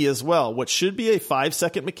clunky as well. What should be a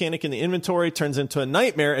 5-second mechanic in the inventory turns into a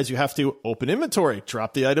nightmare as you have to open inventory,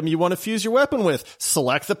 drop the item you want to fuse your weapon with,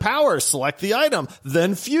 select the power, select the item,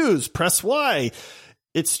 then fuse, press Y.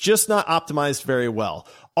 It's just not optimized very well.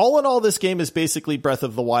 All in all, this game is basically Breath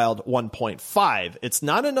of the Wild 1.5. It's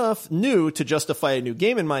not enough new to justify a new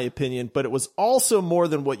game, in my opinion, but it was also more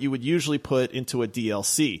than what you would usually put into a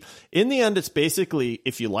DLC. In the end, it's basically,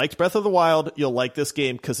 if you liked Breath of the Wild, you'll like this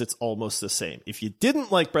game because it's almost the same. If you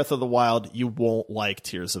didn't like Breath of the Wild, you won't like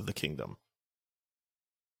Tears of the Kingdom.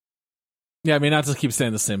 Yeah, I mean, not to keep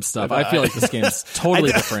saying the same stuff. I feel like this game's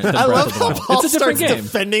totally different than I Breath love of the how Wild. Paul It's a different starts game.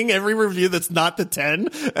 defending every review that's not the 10,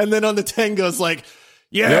 and then on the 10 goes like,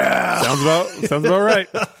 Yeah. Sounds about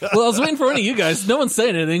right. Well, I was waiting for one of you guys. No one's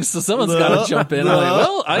saying anything, so someone's got to jump in. I'm like,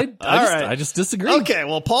 well, I just disagree. Okay,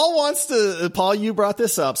 well, Paul, you brought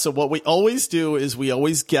this up. So what we always do is we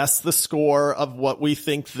always guess the score of what we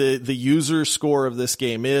think the user score of this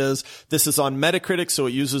game is. This is on Metacritic, so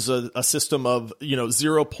it uses a system of,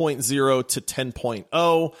 0.0 to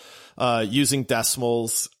 10.0, using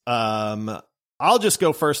decimals. I'll just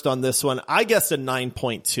go first on this one. I guessed a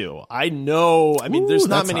 9.2. There's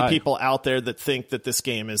not many people out there that think that this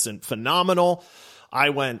game isn't phenomenal.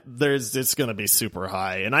 It's going to be super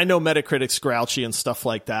high. And I know Metacritic's grouchy and stuff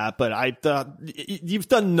like that, but you've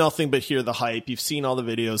done nothing but hear the hype. You've seen all the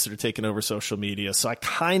videos that are taking over social media. So I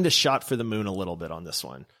kind of shot for the moon a little bit on this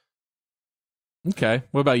one. Okay.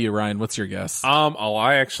 What about you, Ryan? What's your guess?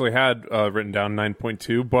 I actually had written down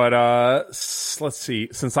 9.2, but let's see.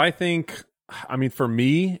 Since for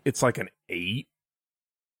me, it's like an 8.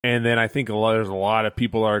 And then I think there's a lot of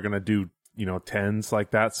people are going to do, 10s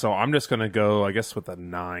like that. So I'm just going to go, I guess, with a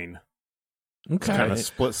 9. Okay. Kind of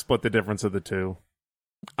split the difference of the two.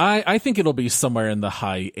 I think it'll be somewhere in the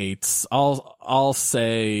high 8s. I'll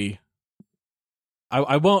say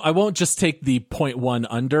I won't just take the 0.1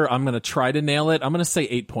 under. I'm going to try to nail it. I'm going to say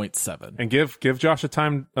 8.7. And give Josh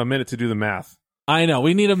a minute to do the math. I know.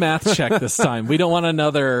 We need a math check this time. We don't want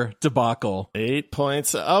another debacle. 8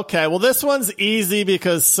 points. Okay. Well, this one's easy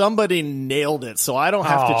because somebody nailed it. So I don't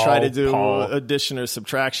have to try to do addition or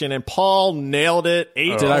subtraction. And Paul nailed it.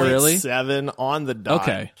 8.7 Did I really? On the dot.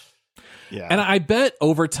 Okay. Yeah. And I bet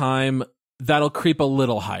over time that'll creep a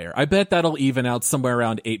little higher. I bet that'll even out somewhere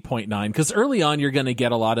around 8.9 because early on you're going to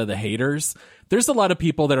get a lot of the haters. There's a lot of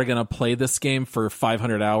people that are going to play this game for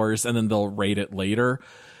 500 hours and then they'll rate it later.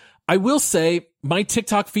 I will say my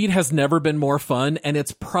TikTok feed has never been more fun, and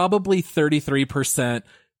it's probably 33%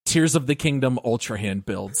 Tears of the Kingdom Ultra Hand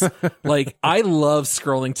builds. Like, I love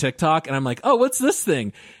scrolling TikTok, and I'm like, oh, what's this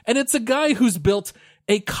thing? And it's a guy who's built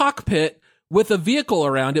a cockpit with a vehicle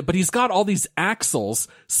around it, but he's got all these axles,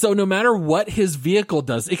 so no matter what his vehicle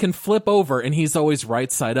does, it can flip over, and he's always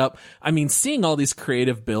right side up. I mean, seeing all these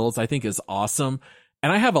creative builds, I think, is awesome.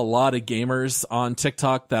 And I have a lot of gamers on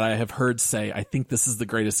TikTok that I have heard say, I think this is the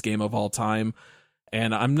greatest game of all time.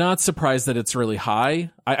 And I'm not surprised that it's really high.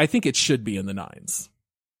 I think it should be in the 9s.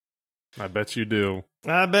 I bet you do.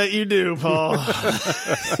 I bet you do, Paul.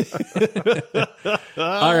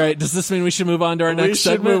 All right. Does this mean we should move on to our next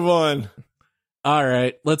segment? We should move on. All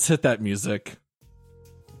right. Let's hit that music.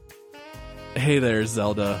 Hey there,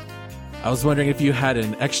 Zelda. I was wondering if you had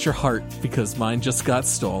an extra heart because mine just got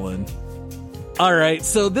stolen. All right,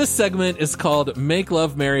 so this segment is called Make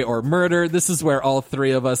Love, Marry, or Murder. This is where all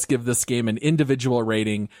three of us give this game an individual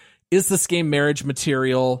rating. Is this game marriage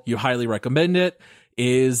material? You highly recommend it.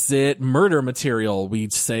 Is it murder material? We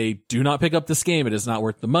say, do not pick up this game. It is not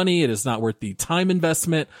worth the money. It is not worth the time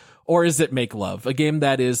investment. Or is it make love? A game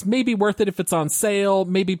that is maybe worth it if it's on sale,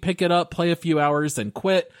 maybe pick it up, play a few hours, and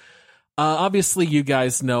quit. Obviously, you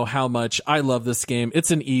guys know how much I love this game.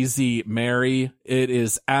 It's an easy marry. It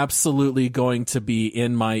is absolutely going to be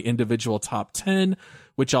in my individual top 10,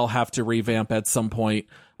 which I'll have to revamp at some point.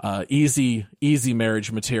 Easy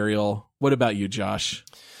marriage material. What about you, Josh?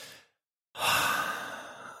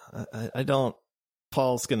 I don't.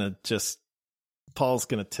 Paul's gonna tilt.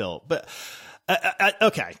 But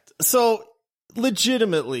okay, so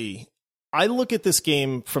legitimately, I look at this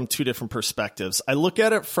game from two different perspectives. I look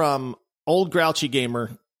at it from old grouchy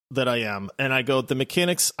gamer that I am, and I go, the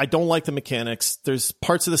mechanics, I don't like the mechanics. There's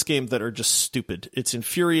parts of this game that are just stupid. It's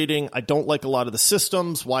infuriating. I don't like a lot of the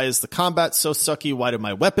systems. Why is the combat so sucky? Why do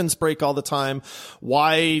my weapons break all the time?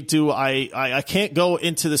 Why do I can't go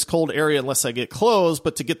into this cold area unless I get clothes,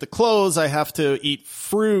 but to get the clothes, I have to eat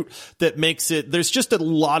fruit that makes it, there's just a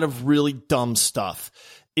lot of really dumb stuff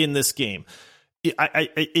in this game.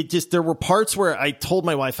 There were parts where I told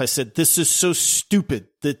my wife, I said, this is so stupid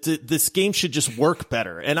that this game should just work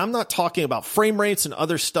better. And I'm not talking about frame rates and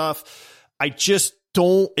other stuff. I just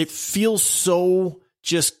don't, it feels so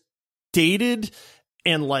just dated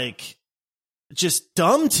and like just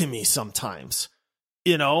dumb to me sometimes,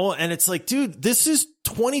 and it's like, dude, this is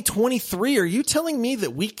 2023. Are you telling me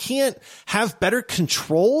that we can't have better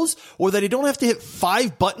controls or that I don't have to hit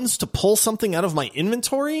 5 buttons to pull something out of my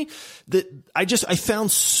inventory? That I found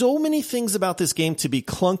so many things about this game to be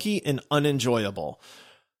clunky and unenjoyable.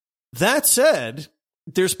 That said,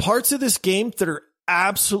 there's parts of this game that are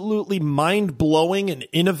absolutely mind-blowing and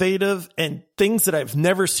innovative and things that I've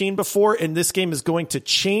never seen before. And this game is going to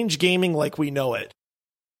change gaming like we know it.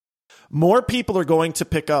 More people are going to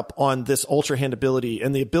pick up on this Ultra Hand ability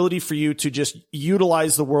and the ability for you to just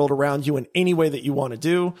utilize the world around you in any way that you want to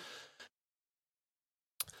do.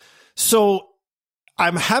 So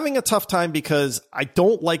I'm having a tough time because I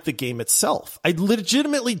don't like the game itself. I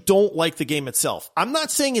legitimately don't like the game itself. I'm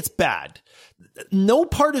not saying it's bad. No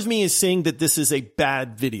part of me is saying that this is a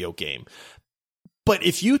bad video game. But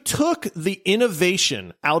if you took the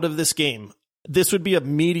innovation out of this game, this would be a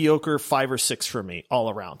mediocre 5 or 6 for me all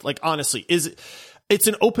around. Like, honestly, it's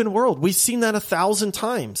an open world. We've seen that 1,000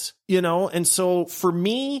 times, you know? And so for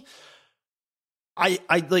me, I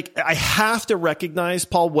have to recognize,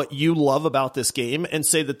 Paul, what you love about this game and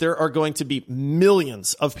say that there are going to be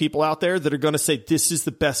millions of people out there that are going to say, this is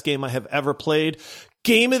the best game I have ever played.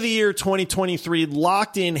 Game of the year 2023,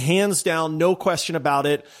 locked in, hands down, no question about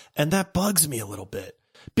it. And that bugs me a little bit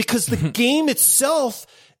because the game itself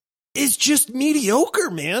is just mediocre,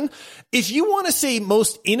 man. If you want to say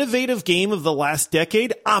most innovative game of the last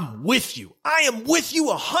decade, I'm with you. I am with you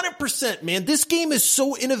 100%, man. This game is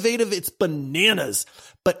so innovative, it's bananas.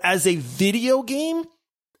 But as a video game,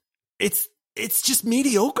 it's just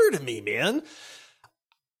mediocre to me, man.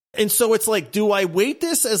 And so it's like, do I weight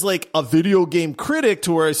this as like a video game critic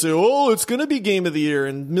to where I say, oh, it's going to be game of the year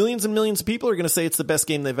and millions of people are going to say it's the best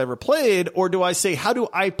game they've ever played? Or do I say, how do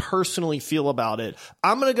I personally feel about it?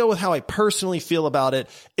 I'm going to go with how I personally feel about it.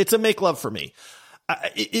 It's a make love for me.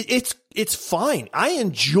 It's fine. I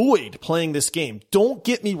enjoyed playing this game. Don't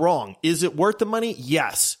get me wrong. Is it worth the money?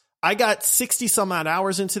 Yes. I got 60 some odd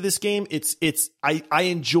hours into this game. I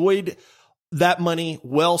enjoyed that money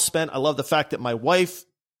well spent. I love the fact that my wife,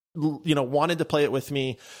 you know, wanted to play it with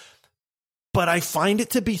me, but I find it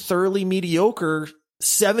to be thoroughly mediocre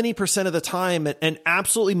 70% of the time and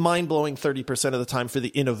absolutely mind-blowing 30% of the time for the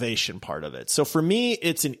innovation part of it. So for me,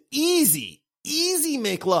 it's an easy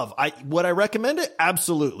make love. Would I recommend it?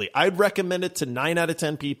 Absolutely. I'd recommend it to 9 out of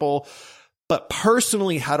 10 people, but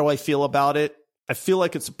personally, how do I feel about it? I feel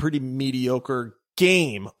like it's a pretty mediocre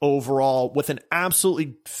game overall with an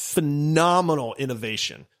absolutely phenomenal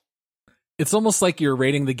innovation. It's almost like you're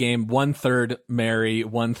rating the game 1/3 marry,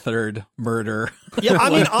 1/3 murder. Yeah, I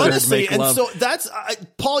mean, honestly, and love. so that's,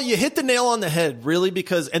 Paul, you hit the nail on the head, really,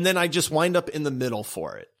 because, and then I just wind up in the middle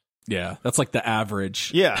for it. Yeah, that's like the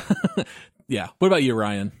average. Yeah. Yeah. What about you,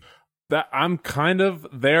 Ryan? That I'm kind of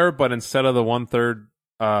there, but instead of the 1/3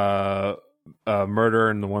 murder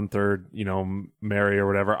and the 1/3, you know, marry or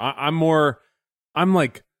whatever, I'm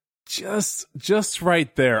like just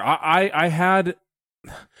right there.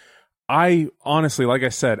 I honestly, like I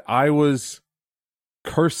said, I was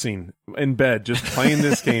cursing in bed just playing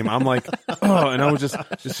this game. I'm like, oh, and I was just,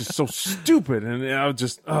 this is so stupid. And I was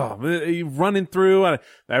just, running through.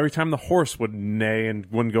 Every time the horse would neigh and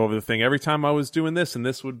wouldn't go over the thing, every time I was doing this and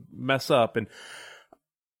this would mess up. And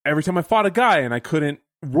every time I fought a guy and I couldn't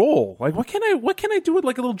roll, like, what can I do with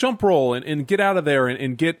like a little jump roll and get out of there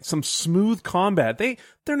and get some smooth combat? They're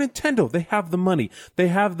Nintendo. They have the money. They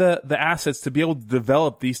have the assets to be able to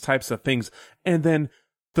develop these types of things. And then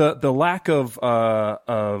the lack of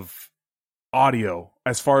audio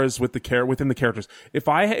as far as within the characters. If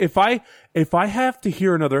I have to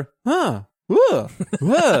hear another, and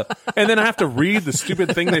then I have to read the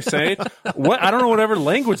stupid thing they say. What, I don't know whatever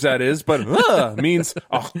language that is, but means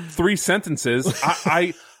 3 sentences.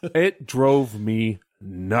 It drove me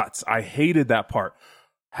nuts. I hated that part.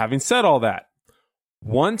 Having said all that,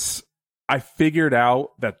 once I figured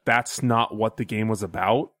out that that's not what the game was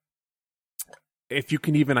about, if you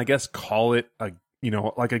can even, I guess, call it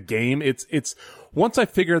like a game, it's once I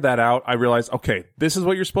figured that out, I realized, okay, this is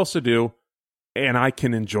what you're supposed to do. And I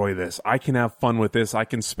can enjoy this. I can have fun with this. I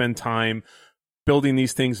can spend time building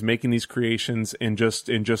these things, making these creations, and just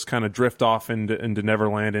kind of drift off into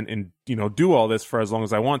Neverland and you know, do all this for as long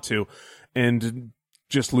as I want to, and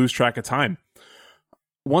just lose track of time.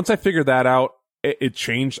 Once I figured that out, it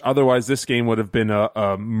changed. Otherwise, this game would have been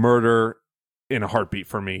a murder in a heartbeat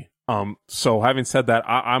for me. So having said that,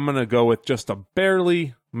 I'm gonna go with just a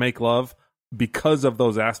barely make love, because of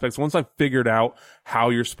those aspects. Once I figured out how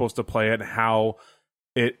you're supposed to play it and how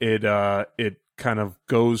it kind of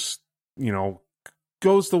goes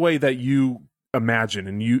the way that you imagine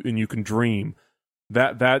and you can dream,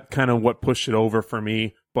 that kind of what pushed it over for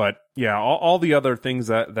me. But yeah, all the other things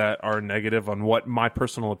that are negative on what my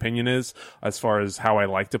personal opinion is as far as how I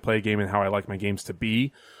like to play a game and how I like my games to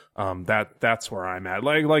be, that's where I'm at.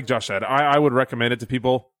 Like Josh said, I would recommend it to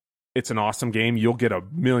people. It's an awesome game. You'll get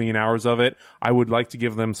 1 million hours of it. I would like to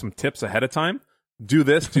give them some tips ahead of time. Do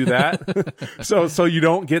this, do that. so you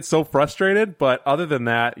don't get so frustrated. But other than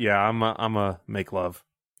that, yeah, I'm a make love.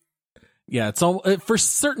 Yeah, it's all for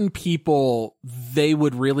certain people. They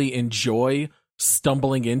would really enjoy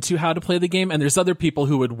stumbling into how to play the game, and there's other people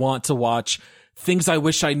who would want to watch things I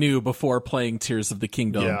wish I knew before playing Tears of the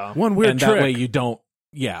Kingdom. Yeah, one weird and trick. That way you don't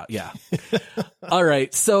Yeah. All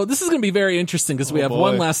right. So this is going to be very interesting because we have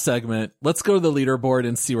one last segment. Let's go to the leaderboard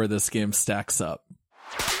and see where this game stacks up.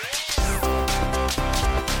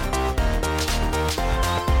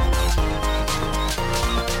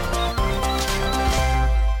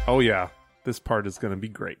 Oh, yeah. This part is going to be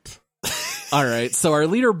great. All right. So our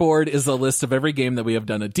leaderboard is a list of every game that we have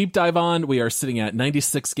done a deep dive on. We are sitting at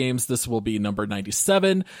 96 games. This will be number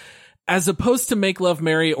 97. As opposed to Make Love,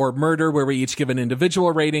 Marry, or Murder, where we each give an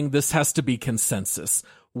individual rating, this has to be consensus.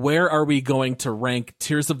 Where are we going to rank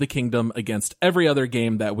Tears of the Kingdom against every other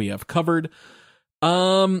game that we have covered?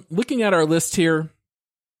 Looking at our list here,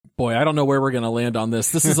 boy, I don't know where we're going to land on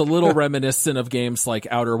this. This is a little reminiscent of games like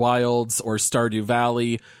Outer Wilds or Stardew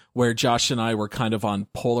Valley, where Josh and I were kind of on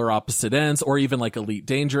polar opposite ends, or even like Elite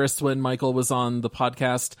Dangerous when Michael was on the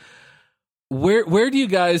podcast. Where do you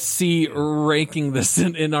guys see ranking this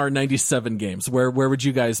in our 97 games? Where would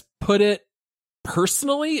you guys put it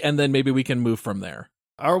personally? And then maybe we can move from there.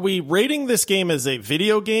 Are we rating this game as a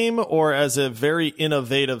video game or as a very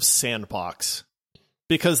innovative sandbox?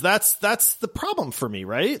 Because that's the problem for me,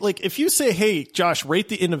 right? Like if you say, hey, Josh, rate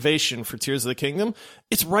the innovation for Tears of the Kingdom,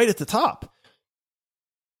 it's right at the top.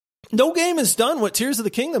 No game has done what Tears of the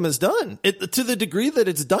Kingdom has done to the degree that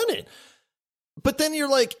it's done it. But then you're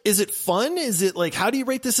like, is it fun? Is it like, how do you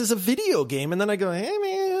rate this as a video game? And then I go, hey,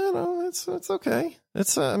 man, you know, it's okay.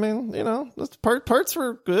 It's, I mean, you know, parts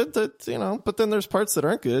were good that, you know, but then there's parts that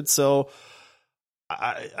aren't good. So,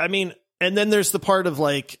 I mean, and then there's the part of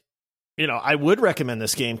like, you know, I would recommend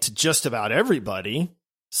this game to just about everybody.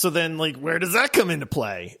 So then like, where does that come into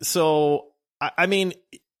play? So, I mean,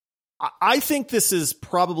 I think this is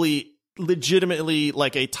probably legitimately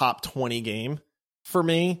like a top 20 game for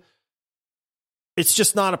me. It's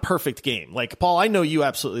just not a perfect game. Like, Paul, I know you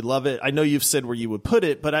absolutely love it. I know you've said where you would put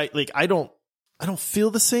it, but I don't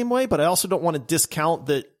feel the same way, but I also don't want to discount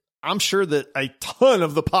that. I'm sure that a ton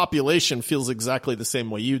of the population feels exactly the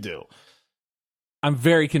same way you do. I'm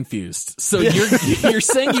very confused. So you're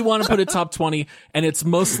saying you want to put a top 20, and it's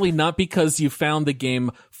mostly not because you found the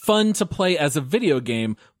game fun to play as a video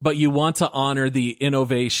game, but you want to honor the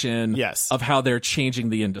innovation of how they're changing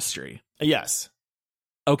the industry. Yes.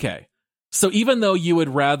 Okay. So even though you would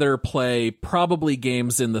rather play probably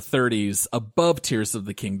games in the 30s above Tears of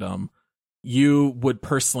the Kingdom, you would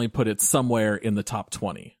personally put it somewhere in the top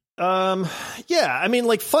 20. Yeah, I mean,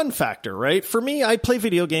 like fun factor, right? For me, I play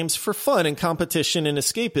video games for fun and competition and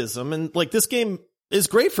escapism. And like this game is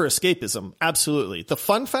great for escapism. Absolutely. The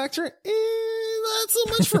fun factor, not so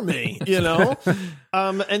much for me, you know?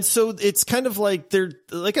 And so it's kind of like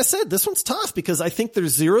like I said, this one's tough because I think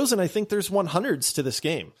there's zeros and I think there's 100s to this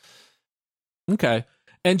game. Okay.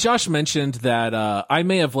 And Josh mentioned that I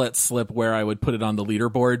may have let slip where I would put it on the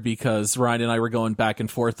leaderboard because Ryan and I were going back and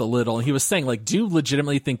forth a little. And he was saying, like, do you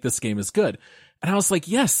legitimately think this game is good? And I was like,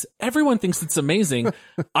 yes, everyone thinks it's amazing.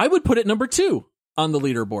 I would put it number 2 on the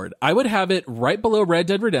leaderboard. I would have it right below Red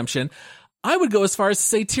Dead Redemption. I would go as far as to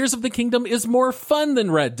say Tears of the Kingdom is more fun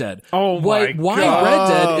than Red Dead. Oh my God. Why Red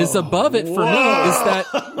Dead is above it for me is that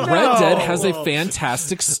Red Dead has a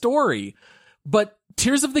fantastic story. But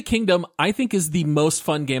Tears of the Kingdom, I think, is the most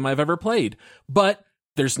fun game I've ever played. But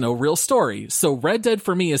there's no real story. So Red Dead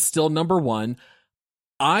for me is still number 1.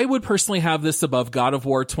 I would personally have this above God of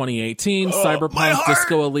War 2018, Cyberpunk,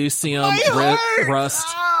 Disco Elysium, Rust,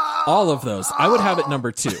 all of those. I would have it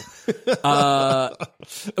number 2.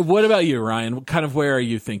 What about you, Ryan? Kind of where are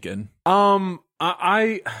you thinking?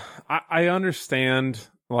 I understand,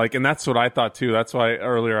 like, and that's what I thought too. That's why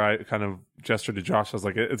earlier I kind of gestured to Josh. I was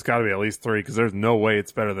like, it's got to be at least 3 because there's no way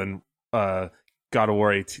it's better than God of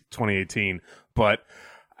War 2018. But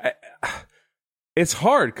it's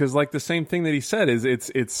hard because, like, the same thing that he said is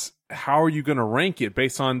it's how are you going to rank it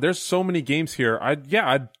based on there's so many games here.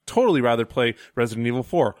 I'd totally rather play Resident Evil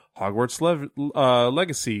 4, Hogwarts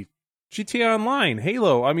Legacy, GTA Online,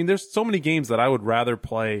 Halo. I mean, there's so many games that I would rather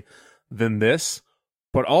play than this.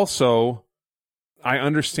 But also, I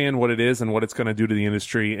understand what it is and what it's going to do to the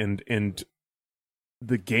industry and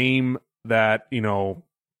the game that, you know,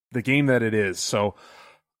 the game that it is. So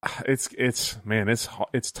it's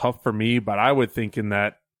tough for me, but I would think in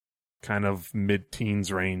that kind of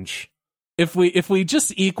mid-teens range. If we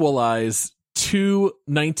just equalize 2,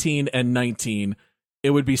 19, and 19, it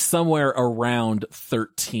would be somewhere around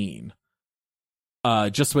 13.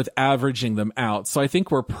 Just with averaging them out. So I think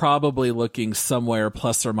we're probably looking somewhere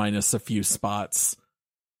plus or minus a few spots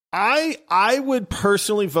I would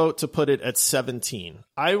personally vote to put it at 17.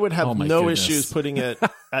 I would have no issues putting it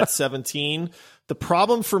at 17. The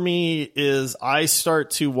problem for me is I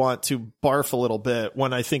start to want to barf a little bit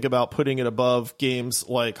when I think about putting it above games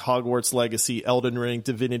like Hogwarts Legacy, Elden Ring,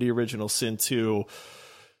 Divinity Original Sin 2.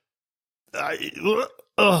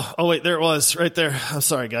 Oh, wait, there it was right there. I'm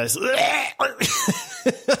sorry, guys.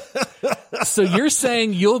 So you're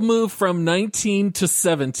saying you'll move from 19 to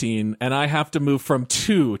 17, and I have to move from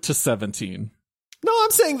 2 to 17. No,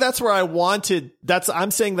 I'm saying that's where I wanted.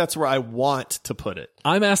 I'm saying that's where I want to put it.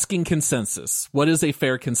 I'm asking consensus. What is a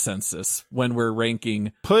fair consensus when we're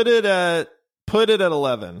ranking? Put it at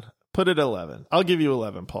 11. Put it at 11. I'll give you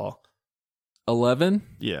 11, Paul. 11?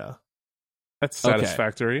 Yeah. That's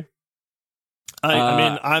satisfactory.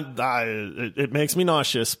 Okay. It makes me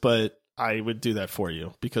nauseous, but I would do that for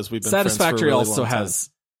you because we've been Satisfactory friends for a really also long time. has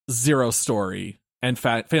zero story and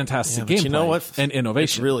fantastic gameplay. You know what? And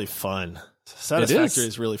innovation. It's really fun. Satisfactory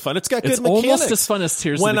is really fun. It's got good it's mechanics. Almost as fun as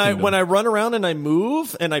Tears of the Kingdom. When I run around and I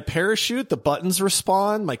move and I parachute, the buttons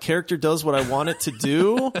respond. My character does what I want it to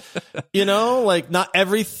do. You know, like not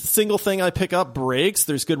every single thing I pick up breaks.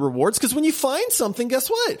 There's good rewards because when you find something, guess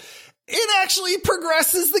what? It actually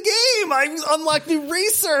progresses the game. I unlock new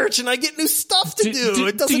research and I get new stuff to do.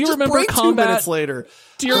 It doesn't just break 2 minutes later.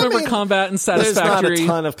 Do you remember combat and Satisfactory? There's not a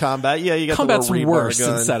ton of combat. Yeah, you got combat's the worse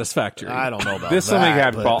gun. than Satisfactory. I don't know about this that. Let me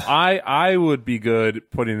have but... Paul. I would be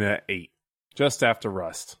good putting it at 8, just after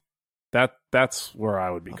Rust. That's where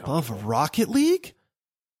I would be above Rocket League.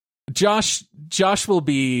 Josh will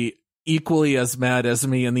be equally as mad as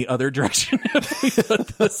me in the other direction if we put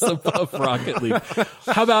this above Rocket League.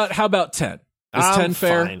 How about 10? Is 10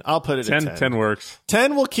 fair? Fine. I'll put it at 10. 10 works.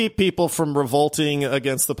 10 will keep people from revolting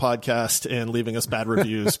against the podcast and leaving us bad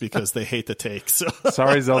reviews because they hate the take. So.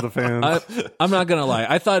 Sorry, Zelda fans. I'm not gonna lie.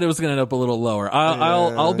 I thought it was gonna end up a little lower.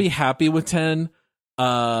 I'll be happy with 10,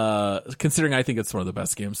 considering I think it's one of the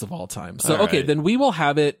best games of all time. So all okay, right. then we will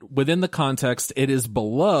have it within the context. It is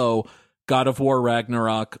below God of War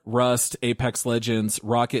Ragnarok, Rust, Apex Legends,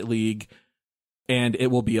 Rocket League, and it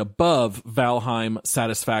will be above Valheim,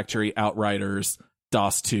 Satisfactory, Outriders,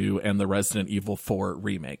 DOS 2, and the Resident Evil 4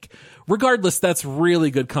 remake. Regardless, that's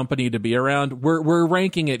really good company to be around. We're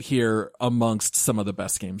ranking it here amongst some of the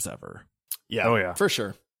best games ever. Yeah. Oh, yeah. For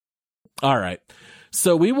sure. All right.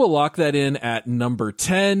 So we will lock that in at number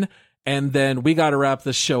 10, and then we got to wrap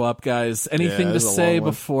this show up, guys. Anything to say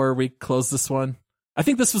before we close this one? I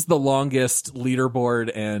think this was the longest leaderboard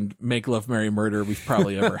and Make Love Marry Murder we've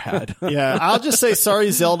probably ever had. Yeah, I'll just say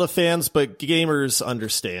sorry, Zelda fans, but gamers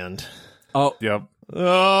understand. Oh, yep.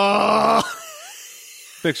 Oh.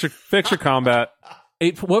 Fix your combat.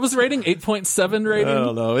 What was the rating? 8.7 rating? I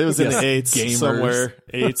don't know. It was in the 8s gamers. somewhere.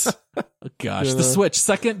 8s. Oh, gosh, the Switch,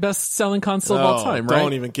 second best selling console of all time, right?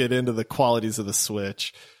 Don't even get into the qualities of the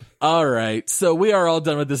Switch. All right, so we are all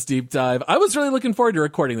done with this deep dive. I was really looking forward to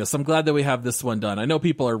recording this. I'm glad that we have this one done. I know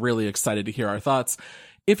people are really excited to hear our thoughts.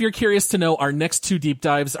 If you're curious to know, our next 2 deep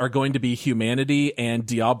dives are going to be Humanity and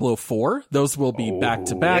Diablo 4. Those will be back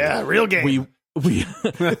to back. Yeah, real game. We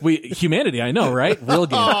Humanity, I know, right? Real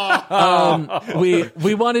game.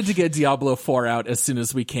 We wanted to get Diablo 4 out as soon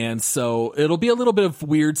as we can, so it'll be a little bit of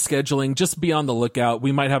weird scheduling. Just be on the lookout.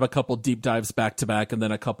 We might have a couple deep dives back to back and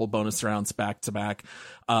then a couple bonus rounds back to back.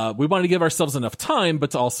 We wanted to give ourselves enough time,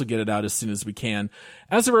 but to also get it out as soon as we can.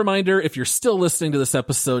 As a reminder, if you're still listening to this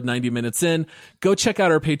episode 90 minutes in, go check out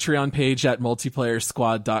our Patreon page at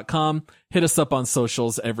multiplayersquad.com. Hit us up on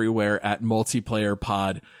socials everywhere at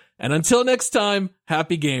multiplayerpod. And until next time,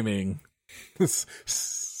 happy gaming.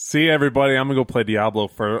 See everybody. I'm going to go play Diablo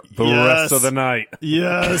for the rest of the night.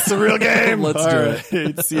 Yes, it's a real game. Let's do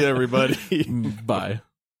it. See everybody. Bye.